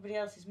much everybody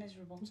else is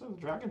miserable. So the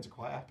dragons are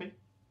quite happy.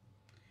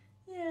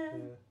 Yeah.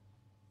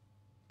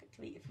 Get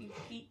to eat a few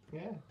sheep.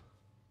 Yeah.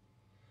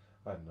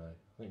 I don't know.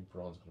 I think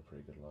Bronn's got a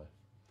pretty good life.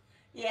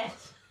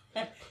 Yes.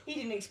 He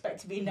didn't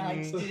expect to be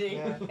knights, did he?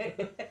 Yeah.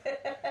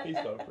 He's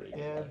got a pretty good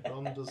Yeah, life.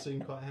 Bronn does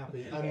seem quite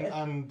happy.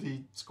 And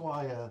the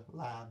squire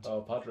lad. Oh,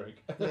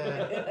 Patrick.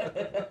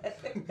 Yeah.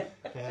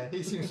 Yeah,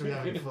 he seems to be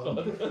having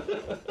fun.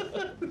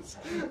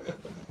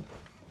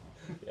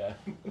 Yeah,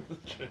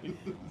 true.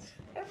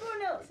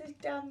 Everyone else is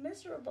damn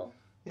miserable.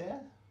 Yeah,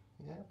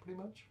 pretty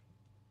much.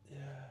 Yeah.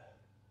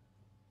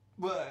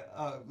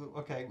 Well,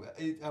 okay,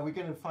 are we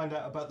going to find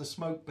out about the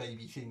smoke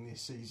baby thing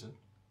this season?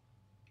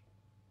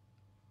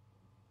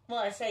 Well,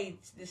 I say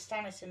it's the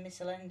Stannis and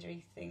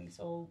Miscellany things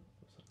all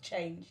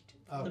changed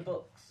from the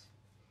books.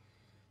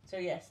 So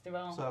yes, there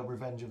are. So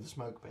Revenge of the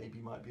Smoke Baby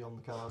might be on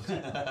the cards.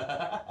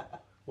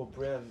 Well,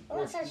 Brienne... Well,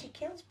 that's how she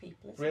kills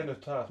people, isn't Brienne it?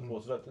 of Tarth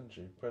brought it up, didn't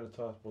she? Brienne of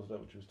Tarth brought it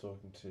up when she was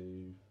talking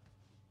to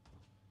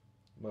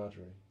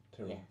Marjorie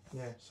Tyrell. Yes.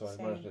 Yeah. So I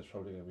imagine it's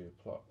probably going to be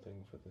a plot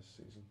thing for this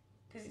season.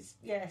 Because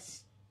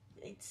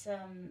it's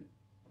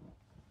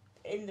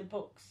in the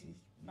books he's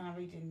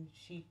married and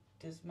she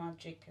does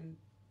magic and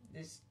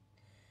there's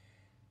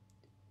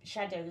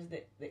shadows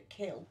that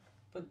kill,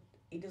 but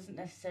he doesn't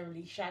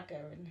necessarily shag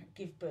her and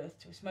give birth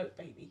to a smoke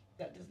baby.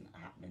 That doesn't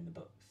happen in the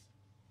books.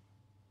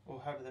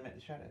 Well, how do they make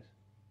the shadows?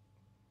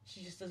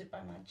 She just does it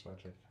by magic.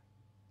 Magic.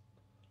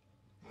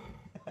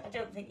 I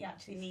don't think you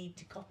actually need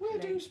to copulate.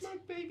 Where do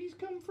smoke babies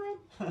come from?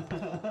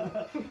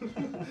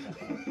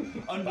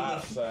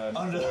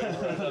 Under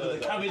the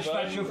cabbage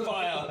patch of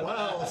fire.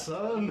 Well,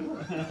 son.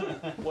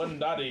 One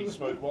daddy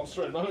smoked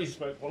monster and mummy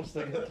smoked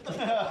monster.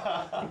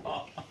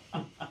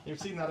 You've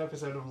seen that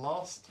episode of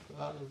Lost?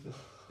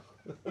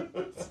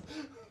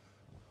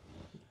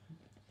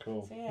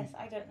 Cool. So yes,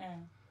 I don't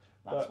know.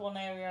 That's one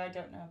area I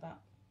don't know about.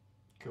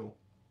 Cool.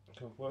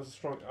 Cool. Well, I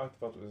felt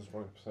it was a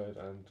strong episode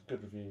and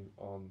good review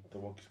on the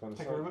Wonky Spanner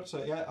Thank you very much.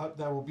 So yeah,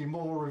 there will be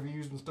more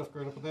reviews and stuff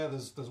going up there.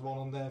 There's one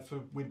on there for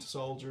Winter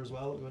Soldier as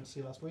well that we went to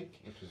see last week.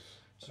 Which is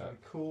very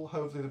cool.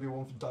 Hopefully there'll be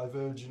one for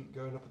Divergent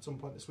going up at some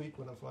point this week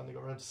when I finally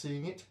got around to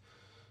seeing it.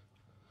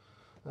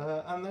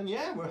 And then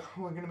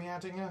we're going to be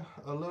adding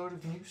a load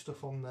of new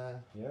stuff on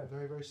there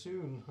very, very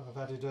soon. I've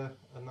added a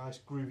nice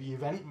groovy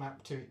event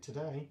map to it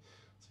today.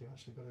 So you've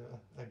actually got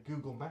a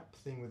Google Map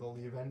thing with all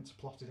the events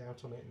plotted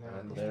out on it now.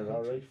 And there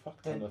are a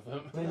fuck ton of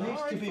them. There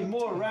needs to be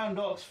more around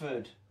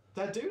Oxford.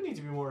 There do need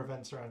to be more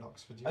events around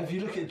Oxford. If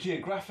you look at it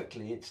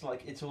geographically, it's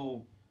like it's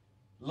all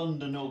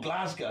London or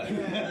Glasgow.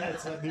 Yeah,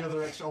 it's like the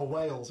other extra, or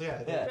Wales,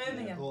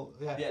 Birmingham.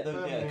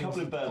 A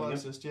couple of Birmingham.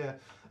 Closest, yeah.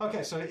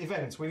 Okay, so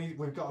events.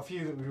 We've got a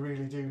few that we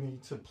really do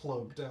need to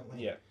plug, don't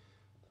we? Yeah.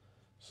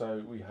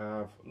 So we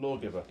have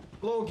Lawgiver.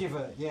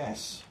 Lawgiver,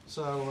 yes.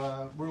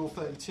 So Rule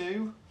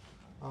 32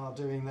 are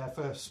doing their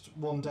first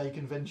one-day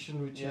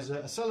convention, which is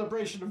a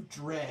celebration of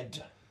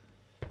dread.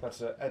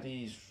 That's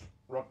Eddie's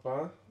Rock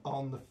Bar.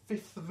 On the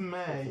 5th of May.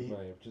 5th of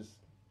May, which is...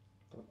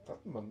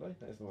 That's Monday?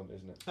 That is the Monday,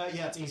 isn't it?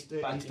 Yeah, it's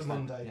Easter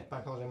Monday. Yeah.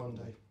 Bank Holiday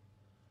Monday.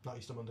 Not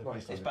Easter Monday.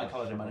 It's Bank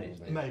Holiday Monday.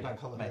 May Bank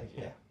Holiday,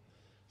 yeah.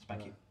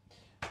 Thank you.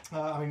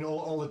 I mean,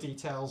 all the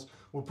details,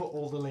 we'll put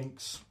all the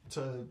links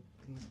to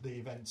the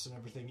events and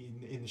everything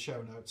in the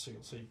show notes, so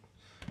you'll see,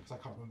 because I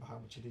can't remember how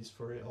much it is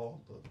for it or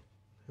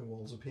who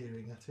all's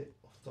appearing at it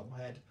off the top of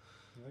my head.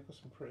 Yeah, they've got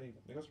some pretty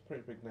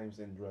big names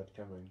in Dread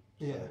coming.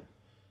 So yeah.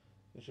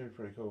 It should be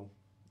pretty cool.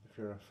 If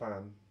you're a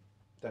fan,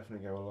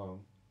 definitely go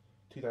along.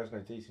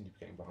 2018 seems to be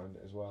getting behind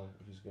it as well,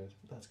 which is good.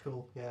 That's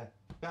cool, yeah.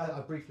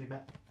 I briefly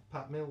met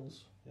Pat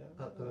Mills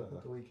at the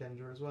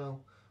Weekender as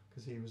well,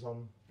 because he was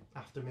on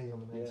after me on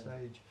the main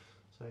stage.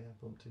 So yeah,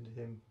 bumped into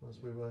him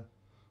as we were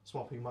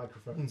swapping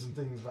microphones and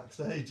things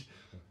backstage.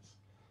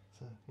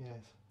 So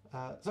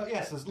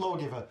yes. There's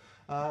Lawgiver.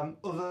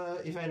 Other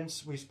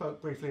events, we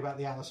spoke briefly about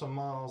the Alice on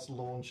Mars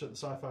launch at the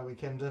Sci-Fi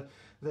Weekender.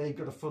 They've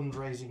got a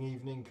fundraising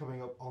evening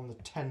coming up on the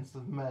 10th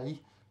of May.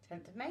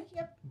 10th of May,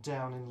 yep.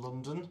 Down in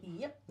London.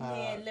 Yep,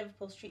 near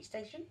Liverpool Street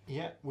Station.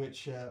 Yeah,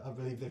 which I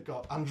believe they've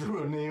got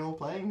Andrew O'Neill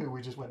playing, who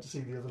we just went to see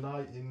the other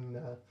night in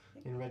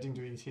Reading,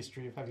 doing his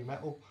history of heavy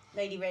metal.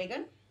 Lady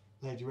Reagan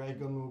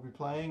will be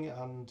playing,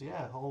 and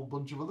a whole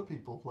bunch of other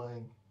people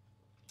playing.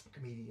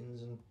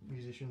 comedians and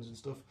musicians and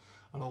stuff,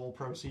 and all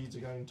proceeds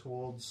are going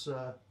towards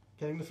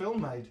getting the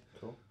film made.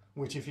 Cool.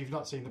 Which, if you've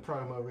not seen the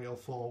promo reel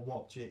for,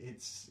 watch it.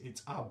 It's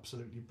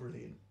absolutely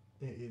brilliant.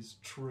 It is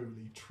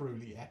truly,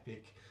 truly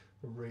epic.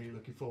 I'm really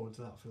looking forward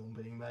to that film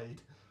being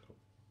made. Cool.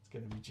 It's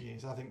going to be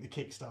genius. I think the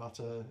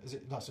Kickstarter, the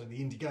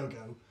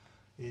Indiegogo,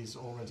 is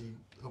already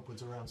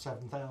upwards around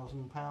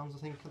 £7,000. I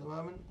think at the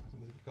moment. I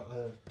think we've got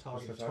a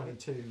target of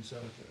 22, so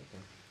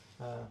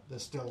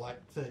there's still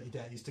like 30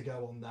 days to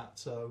go on that.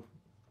 So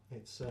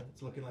it's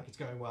looking like it's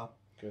going well.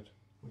 Good.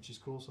 Which is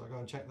cool. So I'll go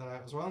and check that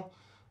out as well.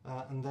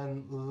 And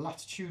then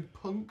Latitude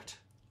Punked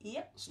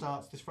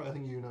starts this Friday. I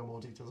think you know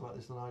more details about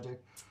this than I do.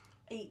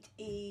 It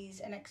is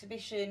an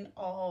exhibition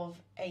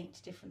of 8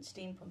 different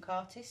steampunk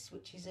artists,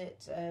 which is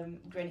at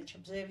Greenwich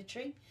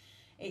Observatory.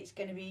 It's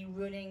going to be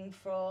running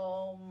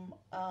from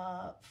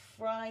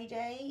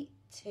Friday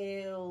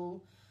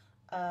till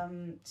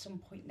some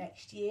point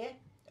next year.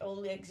 All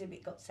the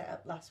exhibit got set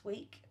up last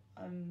week,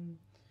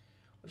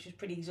 which was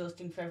pretty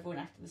exhausting for everyone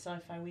after the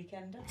sci-fi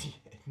weekend.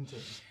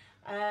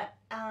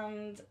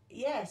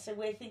 So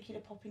we're thinking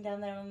of popping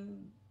down there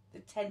on the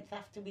 10th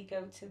after we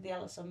go to the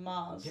Alice on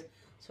Mars. Yep.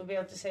 So we'll be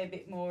able to say a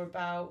bit more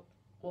about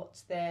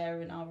what's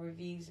there and our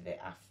reviews of it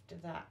after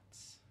that.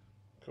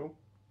 Cool.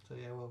 So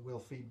yeah, we'll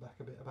feedback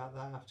a bit about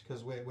that after,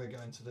 because we're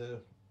going to the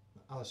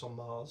Alice on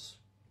Mars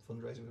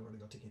fundraiser. We've already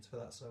got tickets for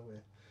that, so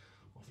we're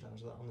off down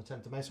to that on the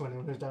 10th of May. So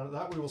anyone who's down at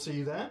that, we will see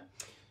you there.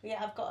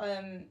 Yeah, I've got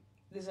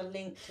there's a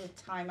link to a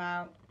Time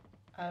Out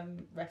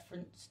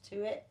reference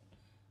to it,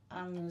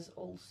 and there's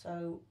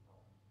also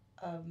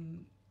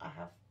I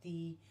have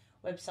the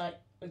website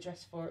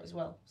address for it as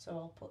well, so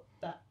I'll put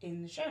that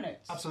in the show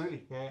notes.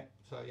 Absolutely, yeah.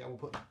 So yeah, we'll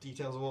put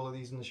details of all of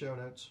these in the show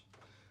notes.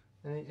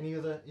 Any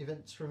other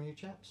events from you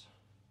chaps?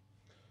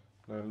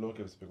 No,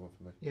 Lawgiver's a big one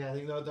for me. Yeah, I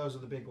think those are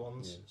the big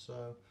ones. Yeah.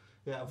 So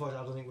yeah, unfortunately,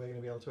 I don't think we're going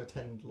to be able to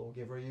attend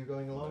Lawgiver. Are you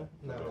going along?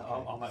 No.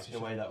 Okay. I'm actually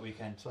away that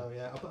weekend. So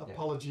yeah,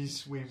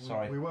 apologies. We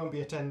Sorry. won't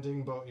be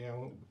attending, but has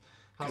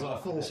Good our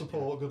luck full with it,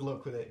 support. Good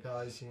luck with it,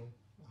 guys.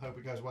 I hope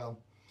it goes well.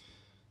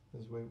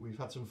 Because we've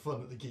had some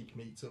fun at the Geek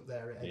Meets up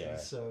there at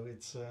Eddie's, so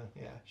it's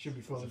should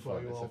be fun for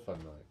you all. It's a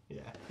fun night.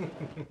 Yeah.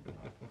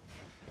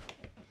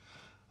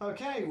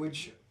 Okay,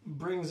 which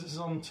brings us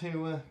on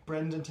to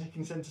Brendan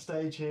taking centre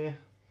stage here.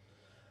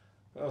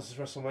 That was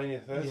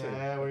WrestleMania 30.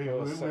 Yeah,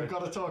 we've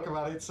got to talk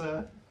about it,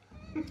 sir.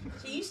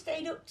 So you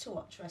stayed up to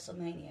watch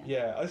WrestleMania?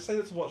 Yeah, I stayed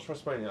up to watch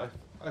WrestleMania.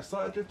 I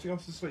started drifting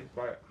off to sleep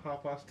by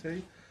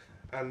 2:30,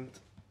 and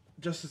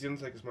just as the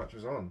Undertaker's match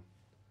was on.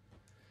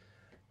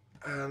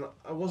 And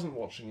I wasn't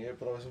watching it,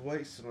 but I was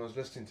awake and I was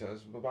listening to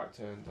it. My back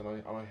turned, and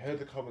I heard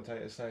the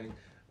commentator saying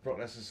Brock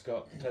Lesnar's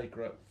got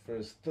Taker up for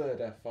his 3rd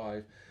F5,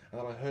 and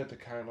then I heard the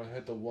count. I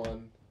heard the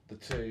 1, the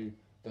 2,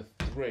 the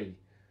 3,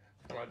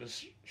 and I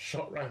just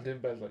shot round in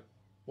bed like,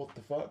 what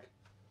the fuck?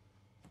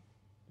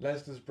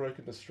 Lesnar's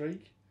broken the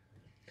streak.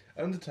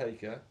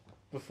 Undertaker,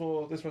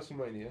 before this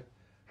WrestleMania,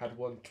 had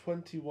won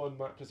 21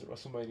 matches at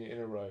WrestleMania in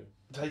a row.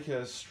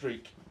 Taker's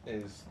streak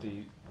is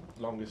the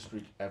longest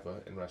streak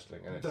ever in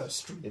wrestling, and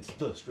it's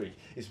the streak.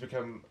 It's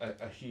become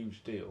a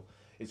huge deal.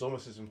 It's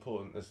almost as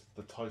important as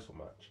the title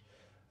match,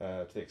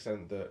 to the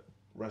extent that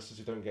wrestlers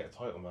who don't get a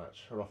title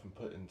match are often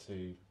put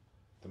into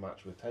the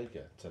match with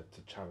Taker to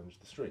challenge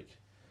the streak.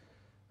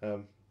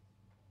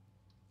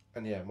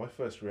 And yeah, my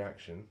first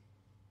reaction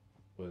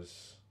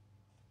was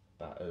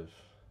that of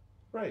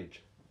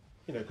rage.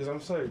 Because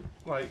I'm so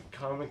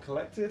calm and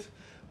collected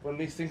when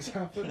these things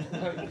happen.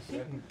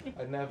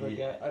 I never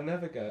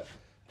get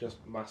just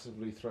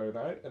massively thrown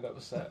out and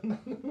upset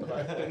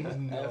about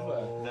things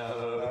ever.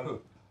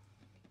 No.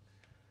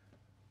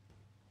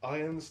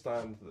 I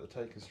understand that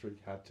the Taker streak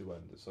had to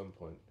end at some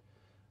point.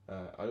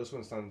 I also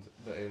understand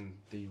that in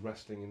the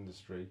wrestling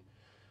industry,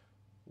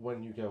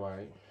 when you go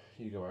out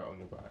on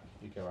your back,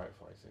 you go out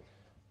fighting.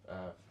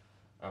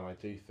 And I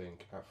do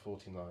think at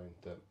 49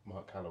 that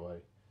Mark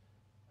Calloway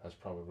has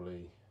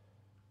probably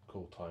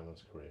called time on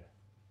his career.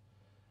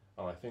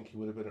 And I think he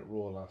would have been at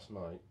Raw last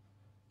night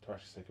to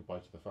actually say goodbye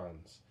to the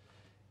fans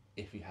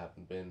if he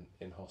hadn't been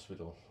in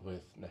hospital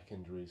with neck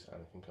injuries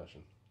and a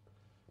concussion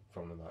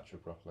from the match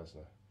with Brock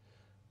Lesnar.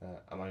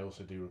 And I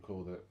also do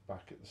recall that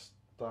back at the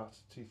start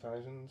of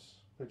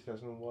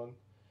 2001,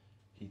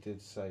 he did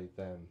say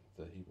then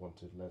that he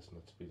wanted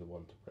Lesnar to be the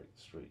one to break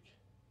the streak.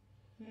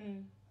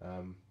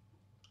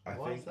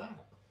 Why is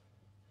that?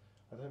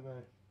 I don't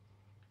know.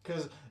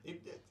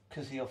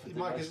 Because he offered the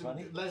most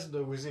money.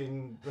 Lesnar was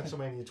in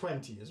WrestleMania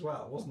 20 as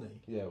well, wasn't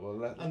he? Yeah,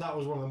 well, and that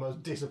was one of the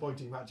most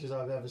disappointing matches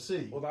I've ever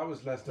seen. Well, that was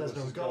Lesnar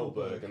versus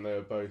Goldberg, and they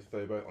were both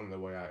on their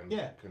way out and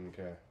couldn't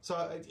care.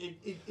 So,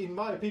 in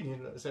my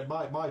opinion, so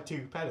my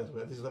 2 pennies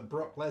worth is that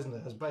Brock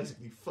Lesnar has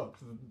basically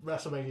fucked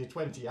WrestleMania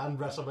 20 and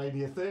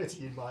WrestleMania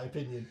 30, in my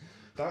opinion.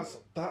 That's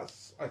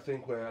I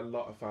think where a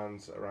lot of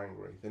fans are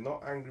angry. They're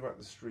not angry about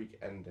the streak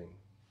ending.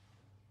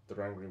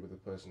 They're angry with the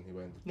person who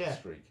ended the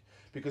streak.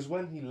 Because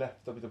when he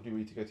left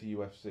WWE to go to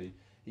UFC,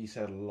 he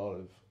said a lot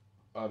of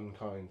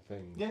unkind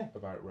things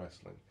about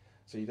wrestling.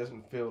 So he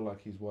doesn't feel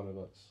like he's one of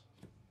us.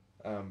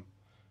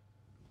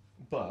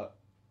 But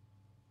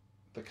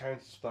the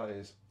counter to that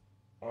is,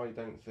 I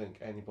don't think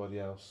anybody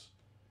else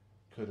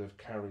could have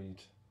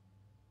carried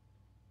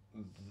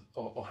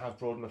or have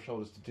broad enough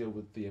shoulders to deal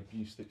with the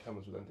abuse that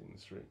comes with ending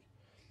the streak.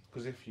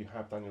 Because if you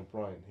have Daniel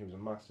Bryan, who's a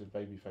massive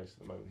babyface at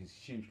the moment, he's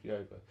hugely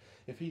over.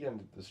 If he'd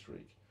ended the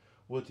streak,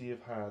 would he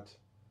have had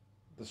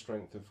the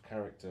strength of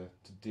character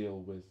to deal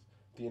with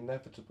the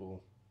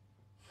inevitable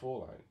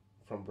fallout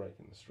from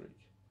breaking the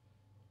streak?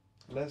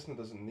 Lesnar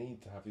doesn't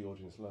need to have the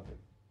audience love him.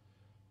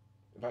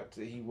 In fact,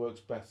 he works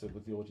better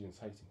with the audience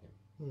hating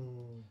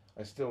him.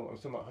 I'm still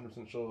not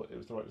 100% sure it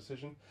was the right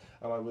decision,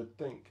 and I would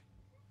think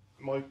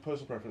my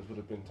personal preference would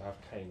have been to have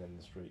Kane end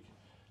the streak,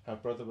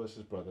 have brother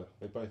versus brother.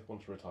 They both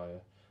want to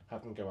retire.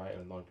 Have them go out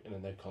in a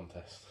no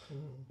contest.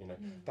 You know,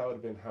 that would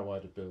have been how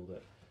I'd have built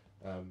it.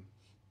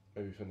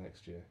 Maybe for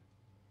next year,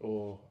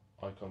 or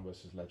Icon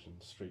versus Legend,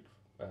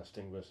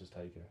 Sting versus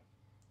Taker.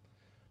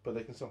 But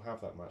they can still have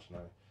that match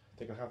now.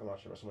 They can have the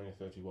match at WrestleMania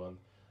 31,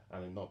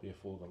 and it not be a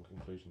foregone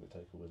conclusion that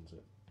Taker wins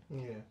it.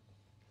 Yeah,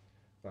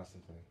 that's the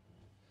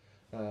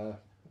thing.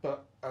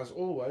 But as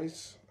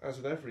always, as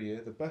with every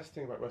year, the best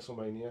thing about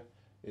WrestleMania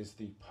is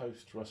the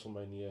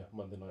post-WrestleMania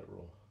Monday Night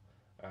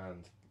Raw,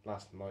 and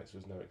last night's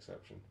was no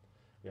exception.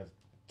 We had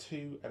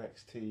 2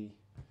 NXT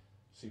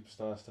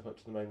superstars step up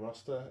to the main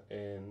roster.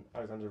 In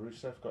Alexander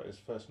Rusev got his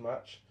first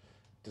match,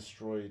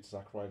 destroyed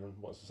Zack Ryder in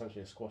what's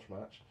essentially a squash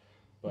match,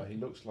 but he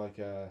looks like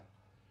a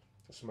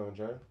Samoa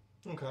Joe.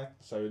 Okay.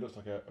 So he looks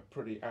like a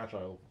pretty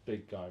agile,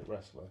 big guy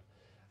wrestler.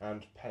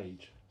 And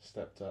Paige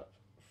stepped up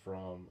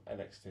from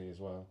NXT as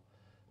well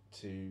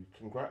to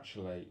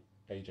congratulate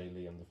AJ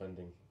Lee on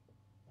defending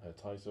her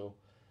title,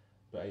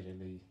 but AJ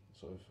Lee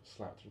sort of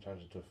slapped and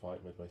challenged her to a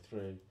fight midway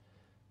through.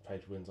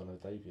 Paige wins on her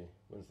debut,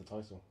 wins the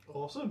title.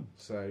 Awesome.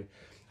 So,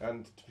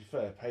 and to be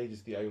fair, Paige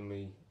is the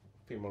only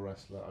female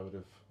wrestler I would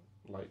have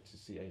liked to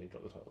see AJ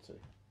drop the title to,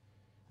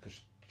 because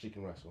she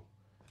can wrestle.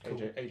 Cool.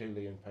 AJ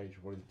Lee and Paige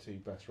are probably the 2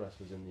 best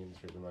wrestlers in the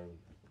industry at the moment,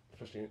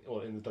 especially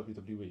in the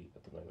WWE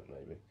at the moment,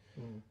 maybe.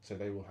 So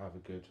they will have a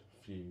good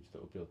feud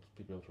that will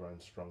be built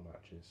around strong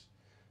matches,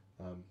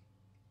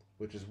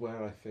 which is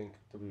where I think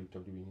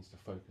WWE needs to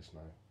focus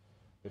now.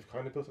 They've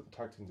kind of built up the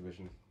tag team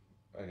division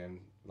again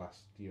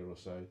last year or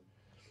so,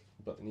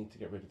 but they need to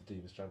get rid of the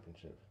Divas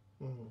Championship.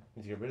 They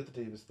need to get rid of the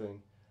Divas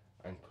thing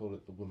and call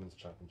it the Women's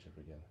Championship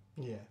again.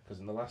 Yeah. Because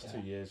in the last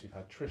 2 years, we've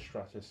had Trish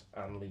Stratus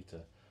and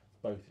Lita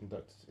both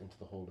inducted into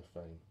the Hall of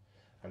Fame.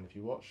 And if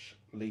you watch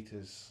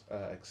Lita's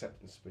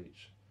acceptance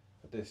speech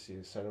at this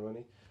year's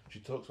ceremony, she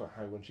talks about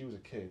how when she was a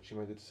kid, she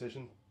made the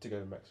decision to go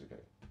to Mexico.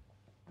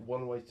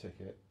 One-way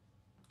ticket.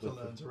 To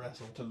learn to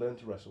wrestle. To learn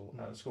to wrestle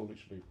at the School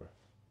Lucha Libre.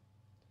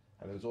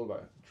 And it was all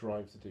about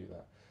drive to do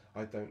that.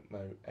 I don't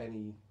know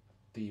any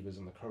divas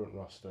in the current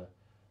roster,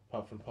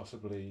 apart from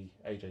possibly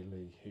AJ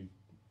Lee, who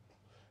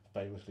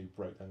famously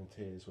broke down in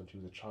tears when she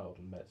was a child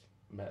and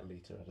met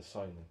Lita at a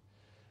signing,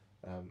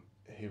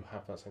 who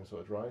have that same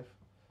sort of drive.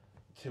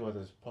 2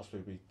 others possibly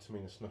would be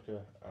Tamina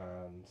Snuka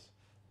and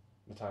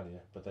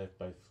Natalya, but they're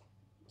both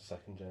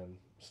second-gen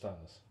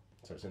stars,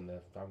 so it's in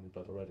their family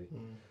blood already.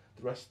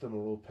 The rest of them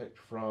are all picked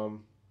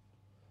from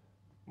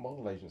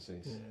model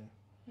agencies.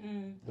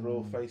 They're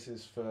all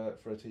faces for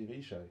a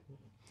TV show.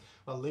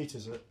 Well,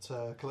 Lita's at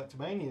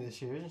Collectomania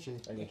this year, isn't she?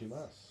 Amy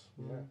Dumas,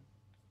 yeah.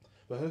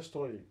 But her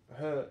story,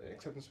 her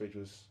acceptance speech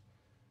was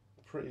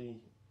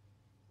pretty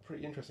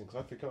interesting, because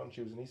I'd forgotten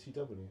she was in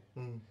ECW.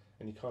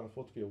 And you can't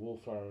afford to be a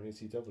wallflower in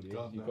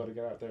ECW. You've got to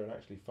get out there and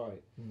actually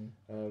fight.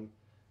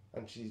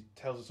 And she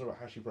tells us about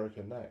how she broke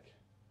her neck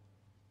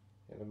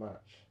in a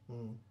match.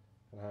 And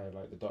how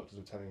the doctors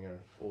were telling her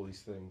all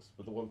these things,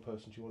 but the one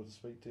person she wanted to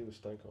speak to was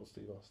Stone Cold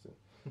Steve Austin.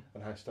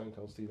 And how Stone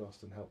Cold Steve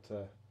Austin helped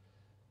her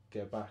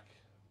get back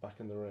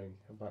in the ring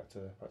and back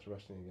to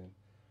wrestling again.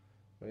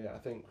 But yeah, I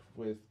think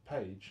with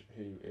Paige,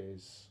 who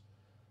is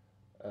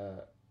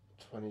a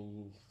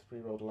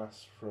 23-year-old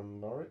lass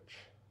from Norwich,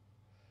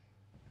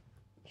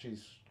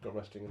 she's got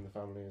wrestling in the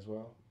family as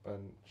well,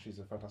 and she's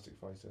a fantastic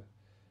fighter.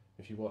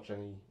 If you watch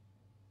any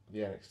of the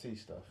NXT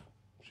stuff,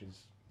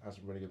 she's has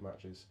some really good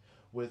matches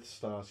with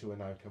stars who are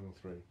now coming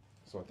through.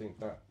 So I think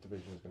that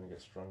division is going to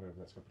get stronger over the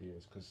next couple of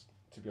years, because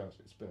to be honest,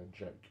 it's been a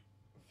joke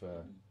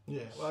for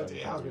it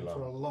has been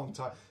for a long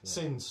time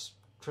since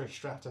Trish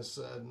Stratus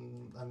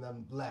and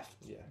them left.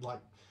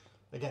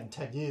 Again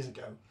 10 years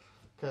ago,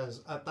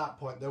 because at that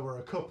point there were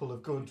a couple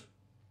of good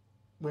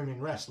women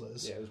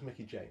wrestlers. Yeah, it was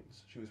Mickie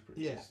James. She was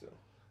pretty good still.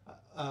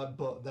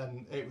 But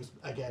then it was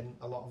again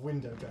a lot of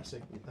window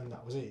dressing, and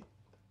that was it.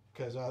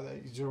 Because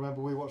do you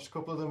remember we watched a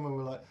couple of them and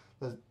we were like,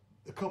 there's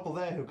a couple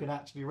there who can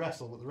actually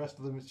wrestle, but the rest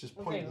of them it's just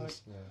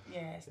pointless.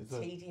 It's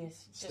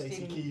tedious.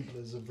 Stacey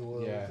Keeblers of the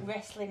world.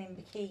 Wrestling in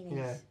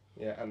bikinis.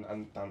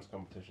 And dance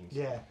competitions.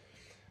 Yeah.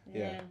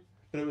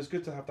 But it was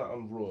good to have that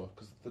on Raw,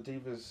 because the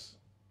Divas,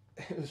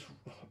 it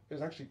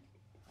was actually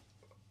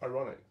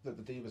ironic that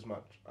the Divas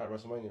match at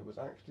WrestleMania was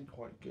actually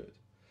quite good.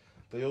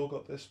 They all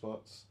got their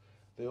spots,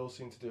 they all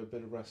seemed to do a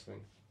bit of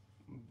wrestling,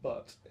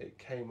 but it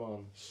came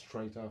on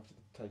straight after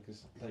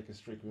Taker's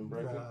streak had been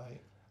broken.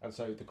 And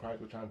so the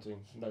crowd were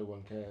chanting, "No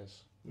one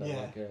cares, no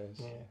one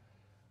cares."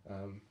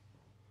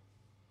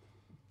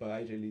 but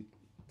AJ Lee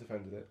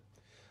defended it.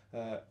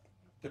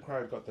 The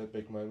crowd got their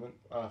big moment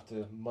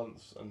after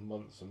months and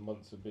months and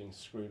months of being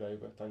screwed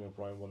over. Daniel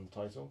Bryan won the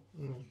title.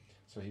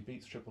 So he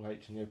beats Triple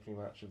H in the opening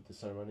match of the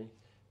ceremony,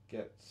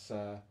 gets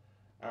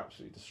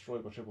absolutely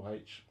destroyed by Triple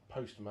H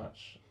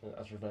post-match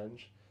as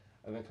revenge,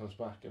 and then comes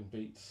back and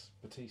beats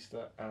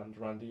Batista and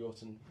Randy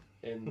Orton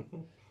in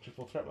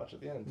triple threat match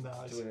at the end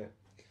to win it.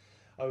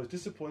 I was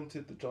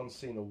disappointed that John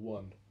Cena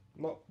won.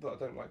 Not that I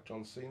don't like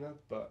John Cena,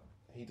 but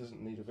he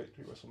doesn't need a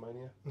victory at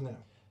WrestleMania. No.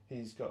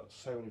 He's got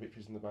so many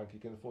victories in the bank, he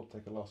can afford to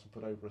take a loss and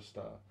put over a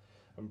star.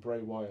 And Bray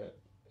Wyatt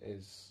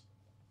is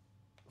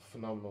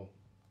phenomenal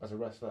as a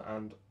wrestler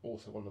and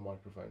also on the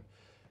microphone.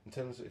 In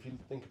terms of, if you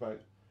think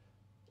about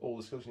all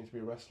the skills you need to be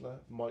a wrestler,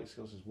 mic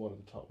skills is one of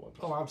the top ones.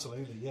 Oh,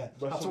 absolutely, yeah.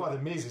 That's why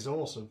The Miz is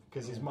awesome,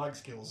 because his mic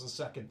skills are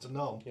second to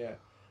none. Yeah.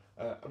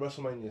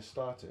 WrestleMania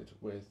started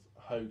with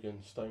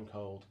Hogan, Stone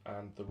Cold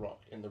and The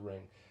Rock in the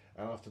ring.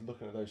 And after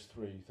looking at those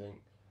three, you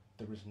think,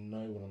 there is no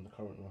one on the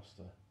current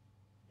roster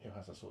who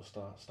has that sort of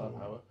star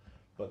power,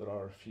 but there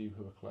are a few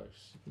who are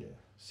close. Yeah.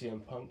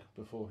 CM Punk,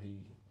 before he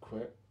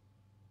quit,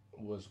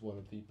 was one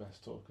of the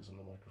best talkers on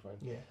the microphone.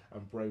 Yeah.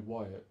 And Bray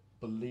Wyatt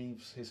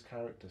believes his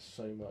character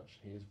so much.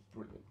 He is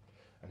brilliant.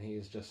 And he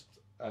is just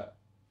a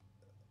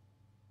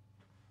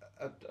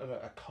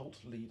cult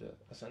leader,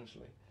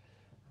 essentially.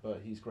 But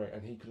he's great,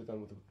 and he could have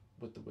done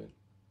with the win.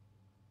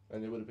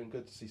 And it would have been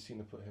good to see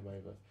Cena put him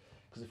over.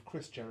 Because if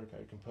Chris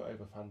Jericho can put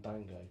over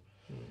Fandango,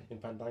 in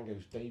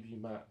Fandango's debut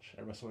match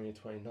at WrestleMania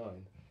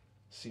 29,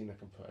 Cena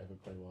can put over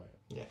Bray Wyatt.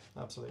 Yeah,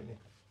 absolutely.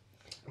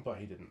 But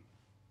he didn't.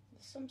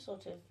 There's some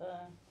sort of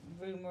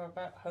rumour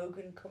about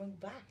Hogan coming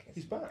back.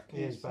 He's back.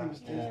 He's back.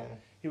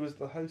 He was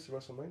the host of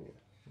WrestleMania.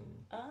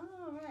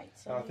 Oh, right.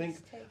 So I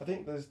think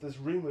there's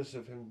rumours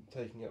of him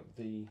taking up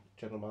the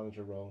general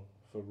manager role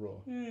for Raw.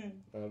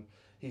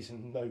 He's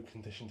in no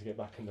condition to get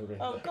back in the ring.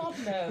 Oh God,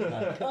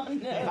 no! God, no!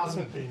 He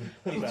hasn't been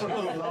for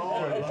a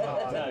long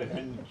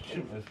time.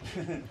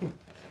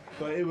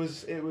 But it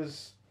was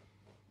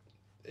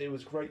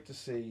great to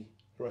see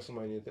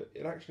WrestleMania. That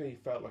it actually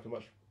felt like a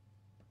much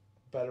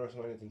better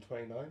WrestleMania than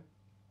 29.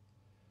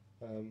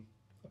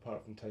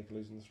 Apart from Taker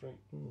losing the streak.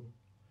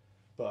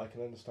 But I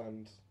can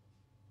understand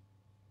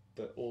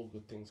that all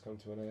good things come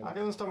to an end. I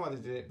can understand why they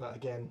did it, but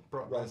again,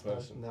 Brock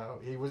Lesnar, no,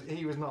 he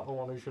was not the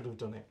one who should have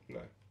done it.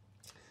 No.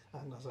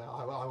 And as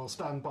I will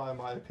stand by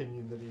my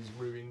opinion that he's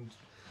ruined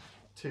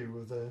two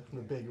of the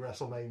big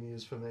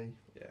WrestleManias for me.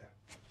 Yeah.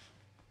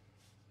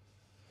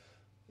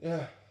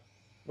 Yeah.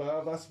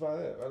 Well, that's about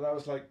it. And that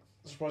was like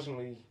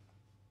surprisingly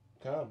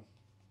calm.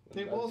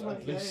 It was,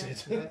 and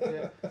lucid.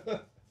 Yeah.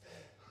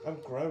 I'm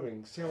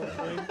growing. See how I'm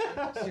growing?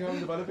 See how I'm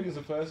developing as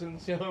a person?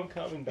 See how I'm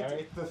calming down?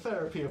 It's the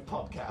therapy of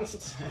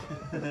podcasts.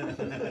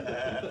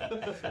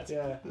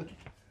 Yeah.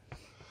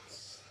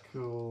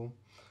 Cool.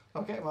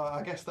 Okay, well,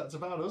 I guess that's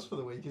about us for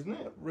the week, isn't it?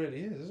 It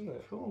really is, isn't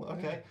it? Cool,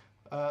 okay.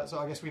 So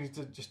I guess we need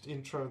to just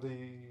intro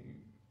the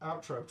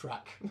outro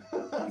track,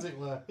 as it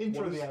were. The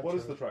outro. What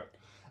is the track?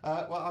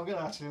 Well, I'm going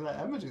to actually let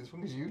Emma do this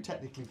one, because you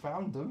technically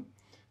found them.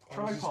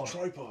 Tripod.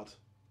 Tripod.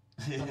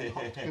 And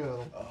Hot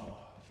Girl. Oh.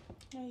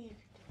 No,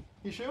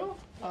 You sure?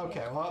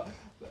 Okay, well,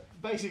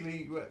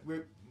 basically,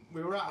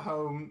 we were at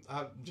home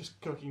just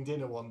cooking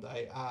dinner one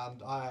day,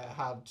 and I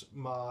had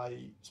my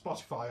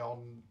Spotify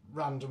on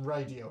random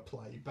radio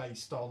play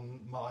based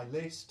on my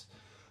list.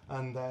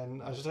 And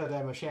then I just heard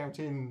Emma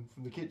shouting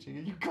from the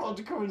kitchen, "You've got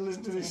to come and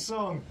listen to this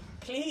song."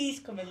 Please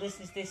come and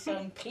listen to this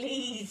song.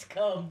 Please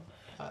come.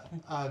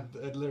 And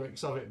the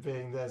lyrics of it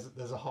being,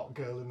 there's a hot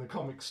girl in the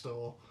comic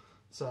store.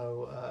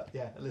 So,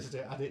 listen to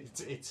it, and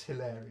it's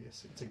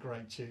hilarious. It's a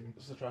great tune.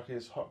 So the track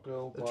is Hot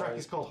Girl. The track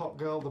is called Hot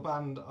Girl. The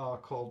band are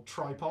called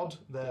Tripod.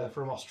 They're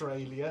from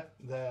Australia.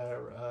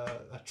 They're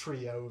a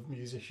trio of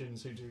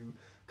musicians who do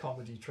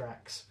comedy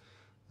tracks.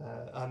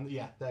 And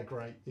yeah, they're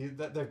great.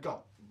 They've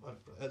got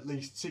at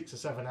least 6 or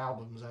 7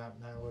 albums out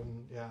now.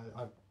 And yeah,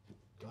 I've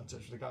got in touch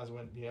with the guys and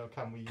went,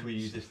 can we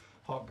use this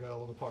Hot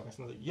Girl on the podcast?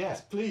 And they're like,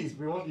 yes, please,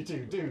 we want you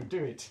to.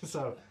 Do it.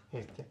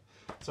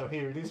 So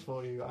here it is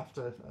for you.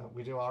 After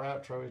we do our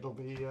outro, it'll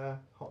be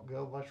Hot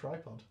Girl by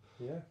Tripod.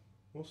 Yeah,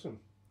 awesome.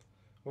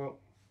 Well,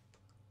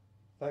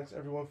 thanks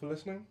everyone for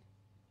listening.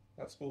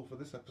 That's all for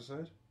this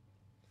episode.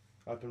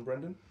 I've been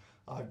Brendan.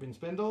 I've been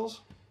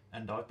Spindles.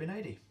 And I've been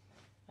Adi.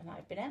 And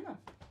I've been Emma.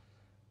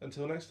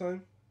 Until next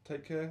time,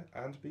 take care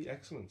and be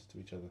excellent to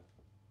each other.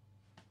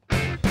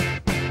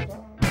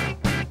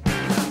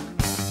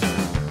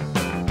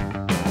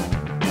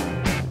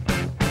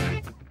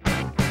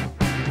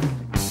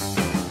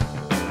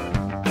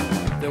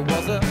 There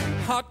was a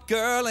hot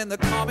girl in the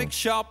comic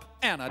shop,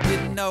 and I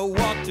didn't know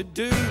what to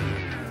do.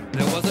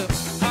 There was a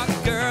hot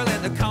girl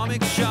in the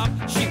comic shop,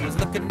 she was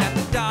looking at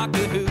the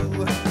Doctor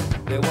Who.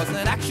 There was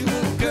an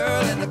actual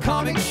girl in the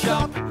comic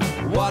shop,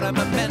 what am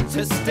I meant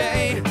to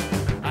stay?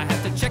 I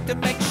had to check to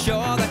make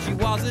sure that she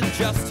wasn't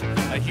just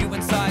a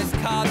human-sized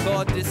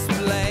cardboard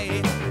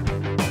display.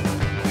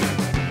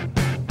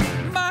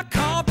 My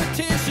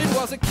competition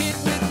was a kid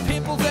with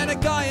pimples and a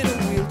guy in a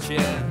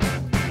wheelchair.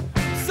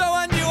 So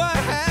I knew I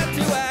had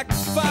to act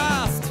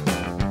fast.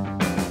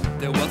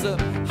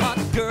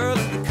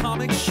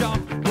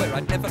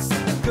 I'd never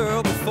seen a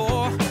girl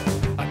before,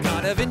 a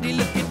kind of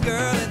indie-looking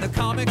girl in the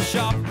comic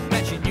shop,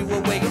 and she knew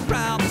her way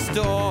around the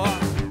store.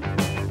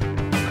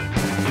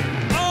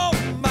 Oh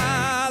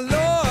my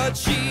lord,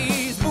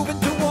 she's moving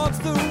towards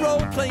the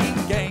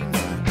role-playing games.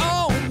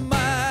 Oh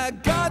my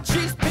god,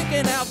 she's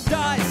picking out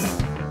dice.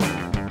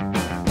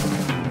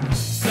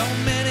 So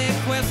many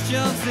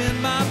questions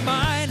in my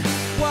mind.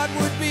 What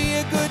would be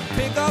a good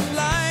pick-up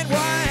line?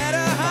 Why had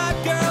a hot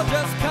girl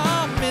just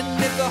come in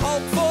if the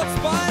Hulk fought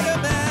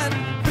Spider-Man?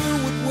 Who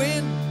would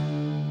win?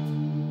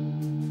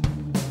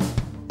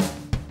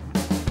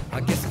 I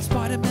guess that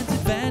Spider-Man's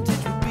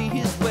advantage would be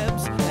his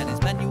webs and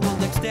his manual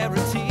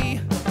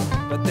dexterity.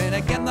 But then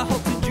again, the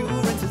Hulk's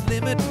endurance is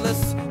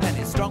limitless, and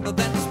he's stronger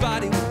than his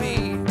body would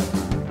be.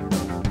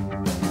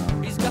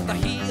 He's got the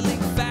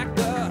healing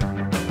factor,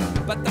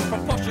 but the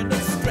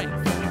proportionate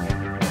strength.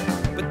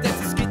 But there's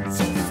the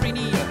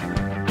schizophrenia,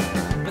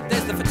 but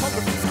there's the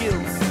photography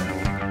skills.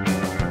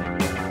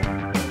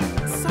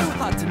 It's so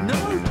hard to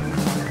know.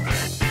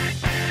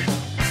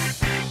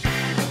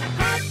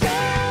 Hot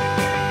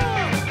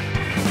girl!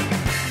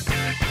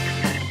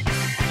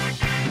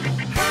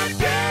 Hot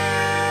girl!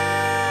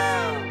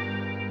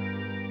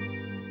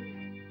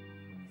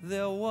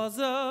 There was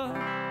a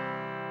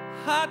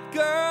hot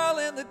girl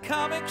in the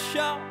comic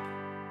shop.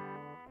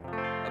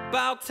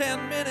 About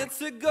 10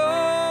 minutes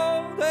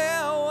ago,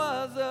 there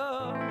was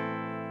a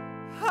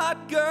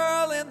hot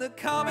girl in the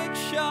comic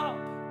shop.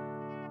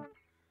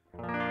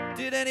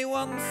 Did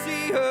anyone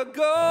see her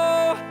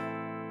go?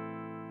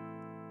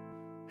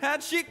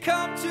 Had she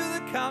come to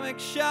the comic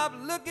shop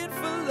looking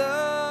for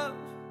love?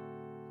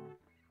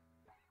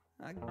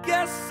 I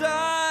guess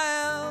I